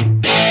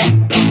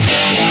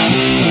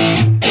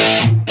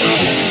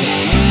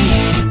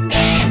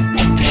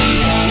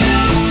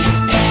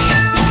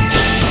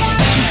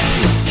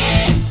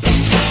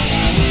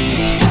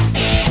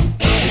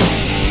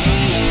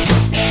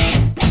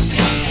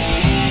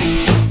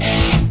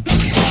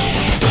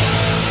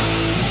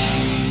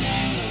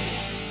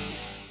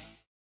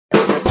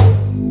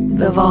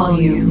 The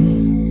volume.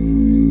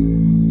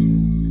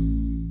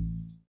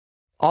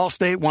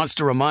 Allstate wants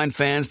to remind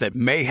fans that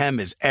mayhem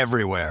is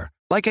everywhere,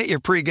 like at your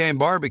pregame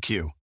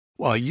barbecue.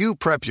 While you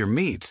prep your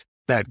meats,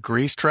 that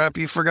grease trap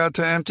you forgot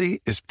to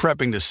empty is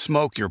prepping to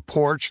smoke your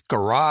porch,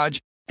 garage,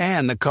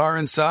 and the car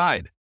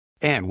inside.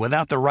 And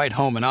without the right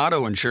home and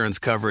auto insurance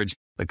coverage,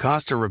 the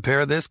cost to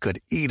repair this could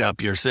eat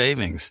up your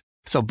savings.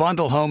 So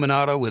bundle home and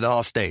auto with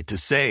Allstate to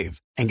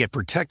save and get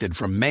protected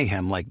from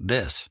mayhem like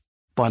this.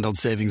 Bundled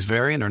savings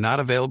vary and are not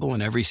available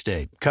in every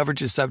state.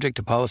 Coverage is subject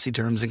to policy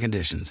terms and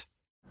conditions.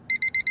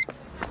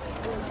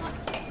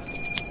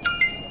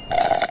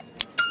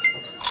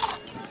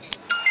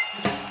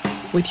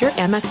 With your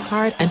Amex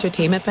card,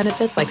 entertainment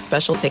benefits like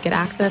special ticket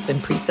access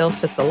and pre-sales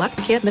to select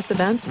can't-miss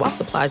events while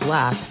supplies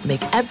last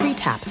make every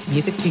tap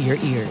music to your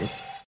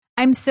ears.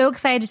 I'm so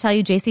excited to tell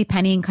you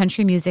JCPenney and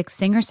country music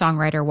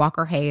singer-songwriter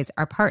Walker Hayes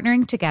are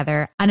partnering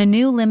together on a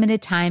new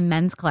limited-time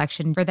men's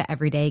collection for the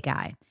everyday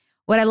guy.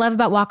 What I love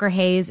about Walker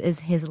Hayes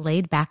is his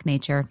laid-back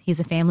nature. He's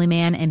a family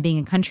man, and being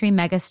a country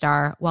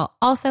megastar while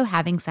also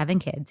having 7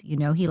 kids, you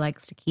know he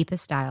likes to keep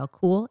his style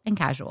cool and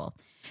casual.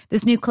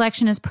 This new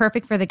collection is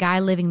perfect for the guy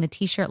living the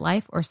t-shirt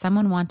life or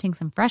someone wanting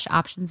some fresh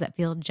options that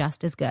feel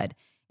just as good.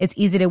 It's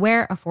easy to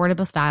wear,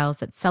 affordable styles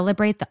that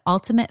celebrate the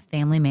ultimate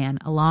family man,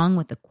 along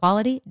with the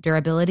quality,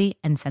 durability,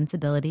 and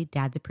sensibility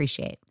dads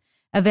appreciate.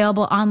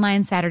 Available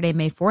online Saturday,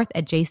 May 4th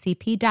at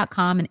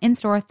jcp.com and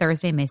in-store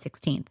Thursday, May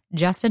 16th.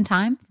 Just in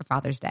time for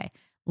Father's Day.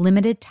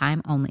 Limited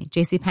time only.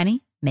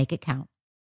 JCPenney, make it count.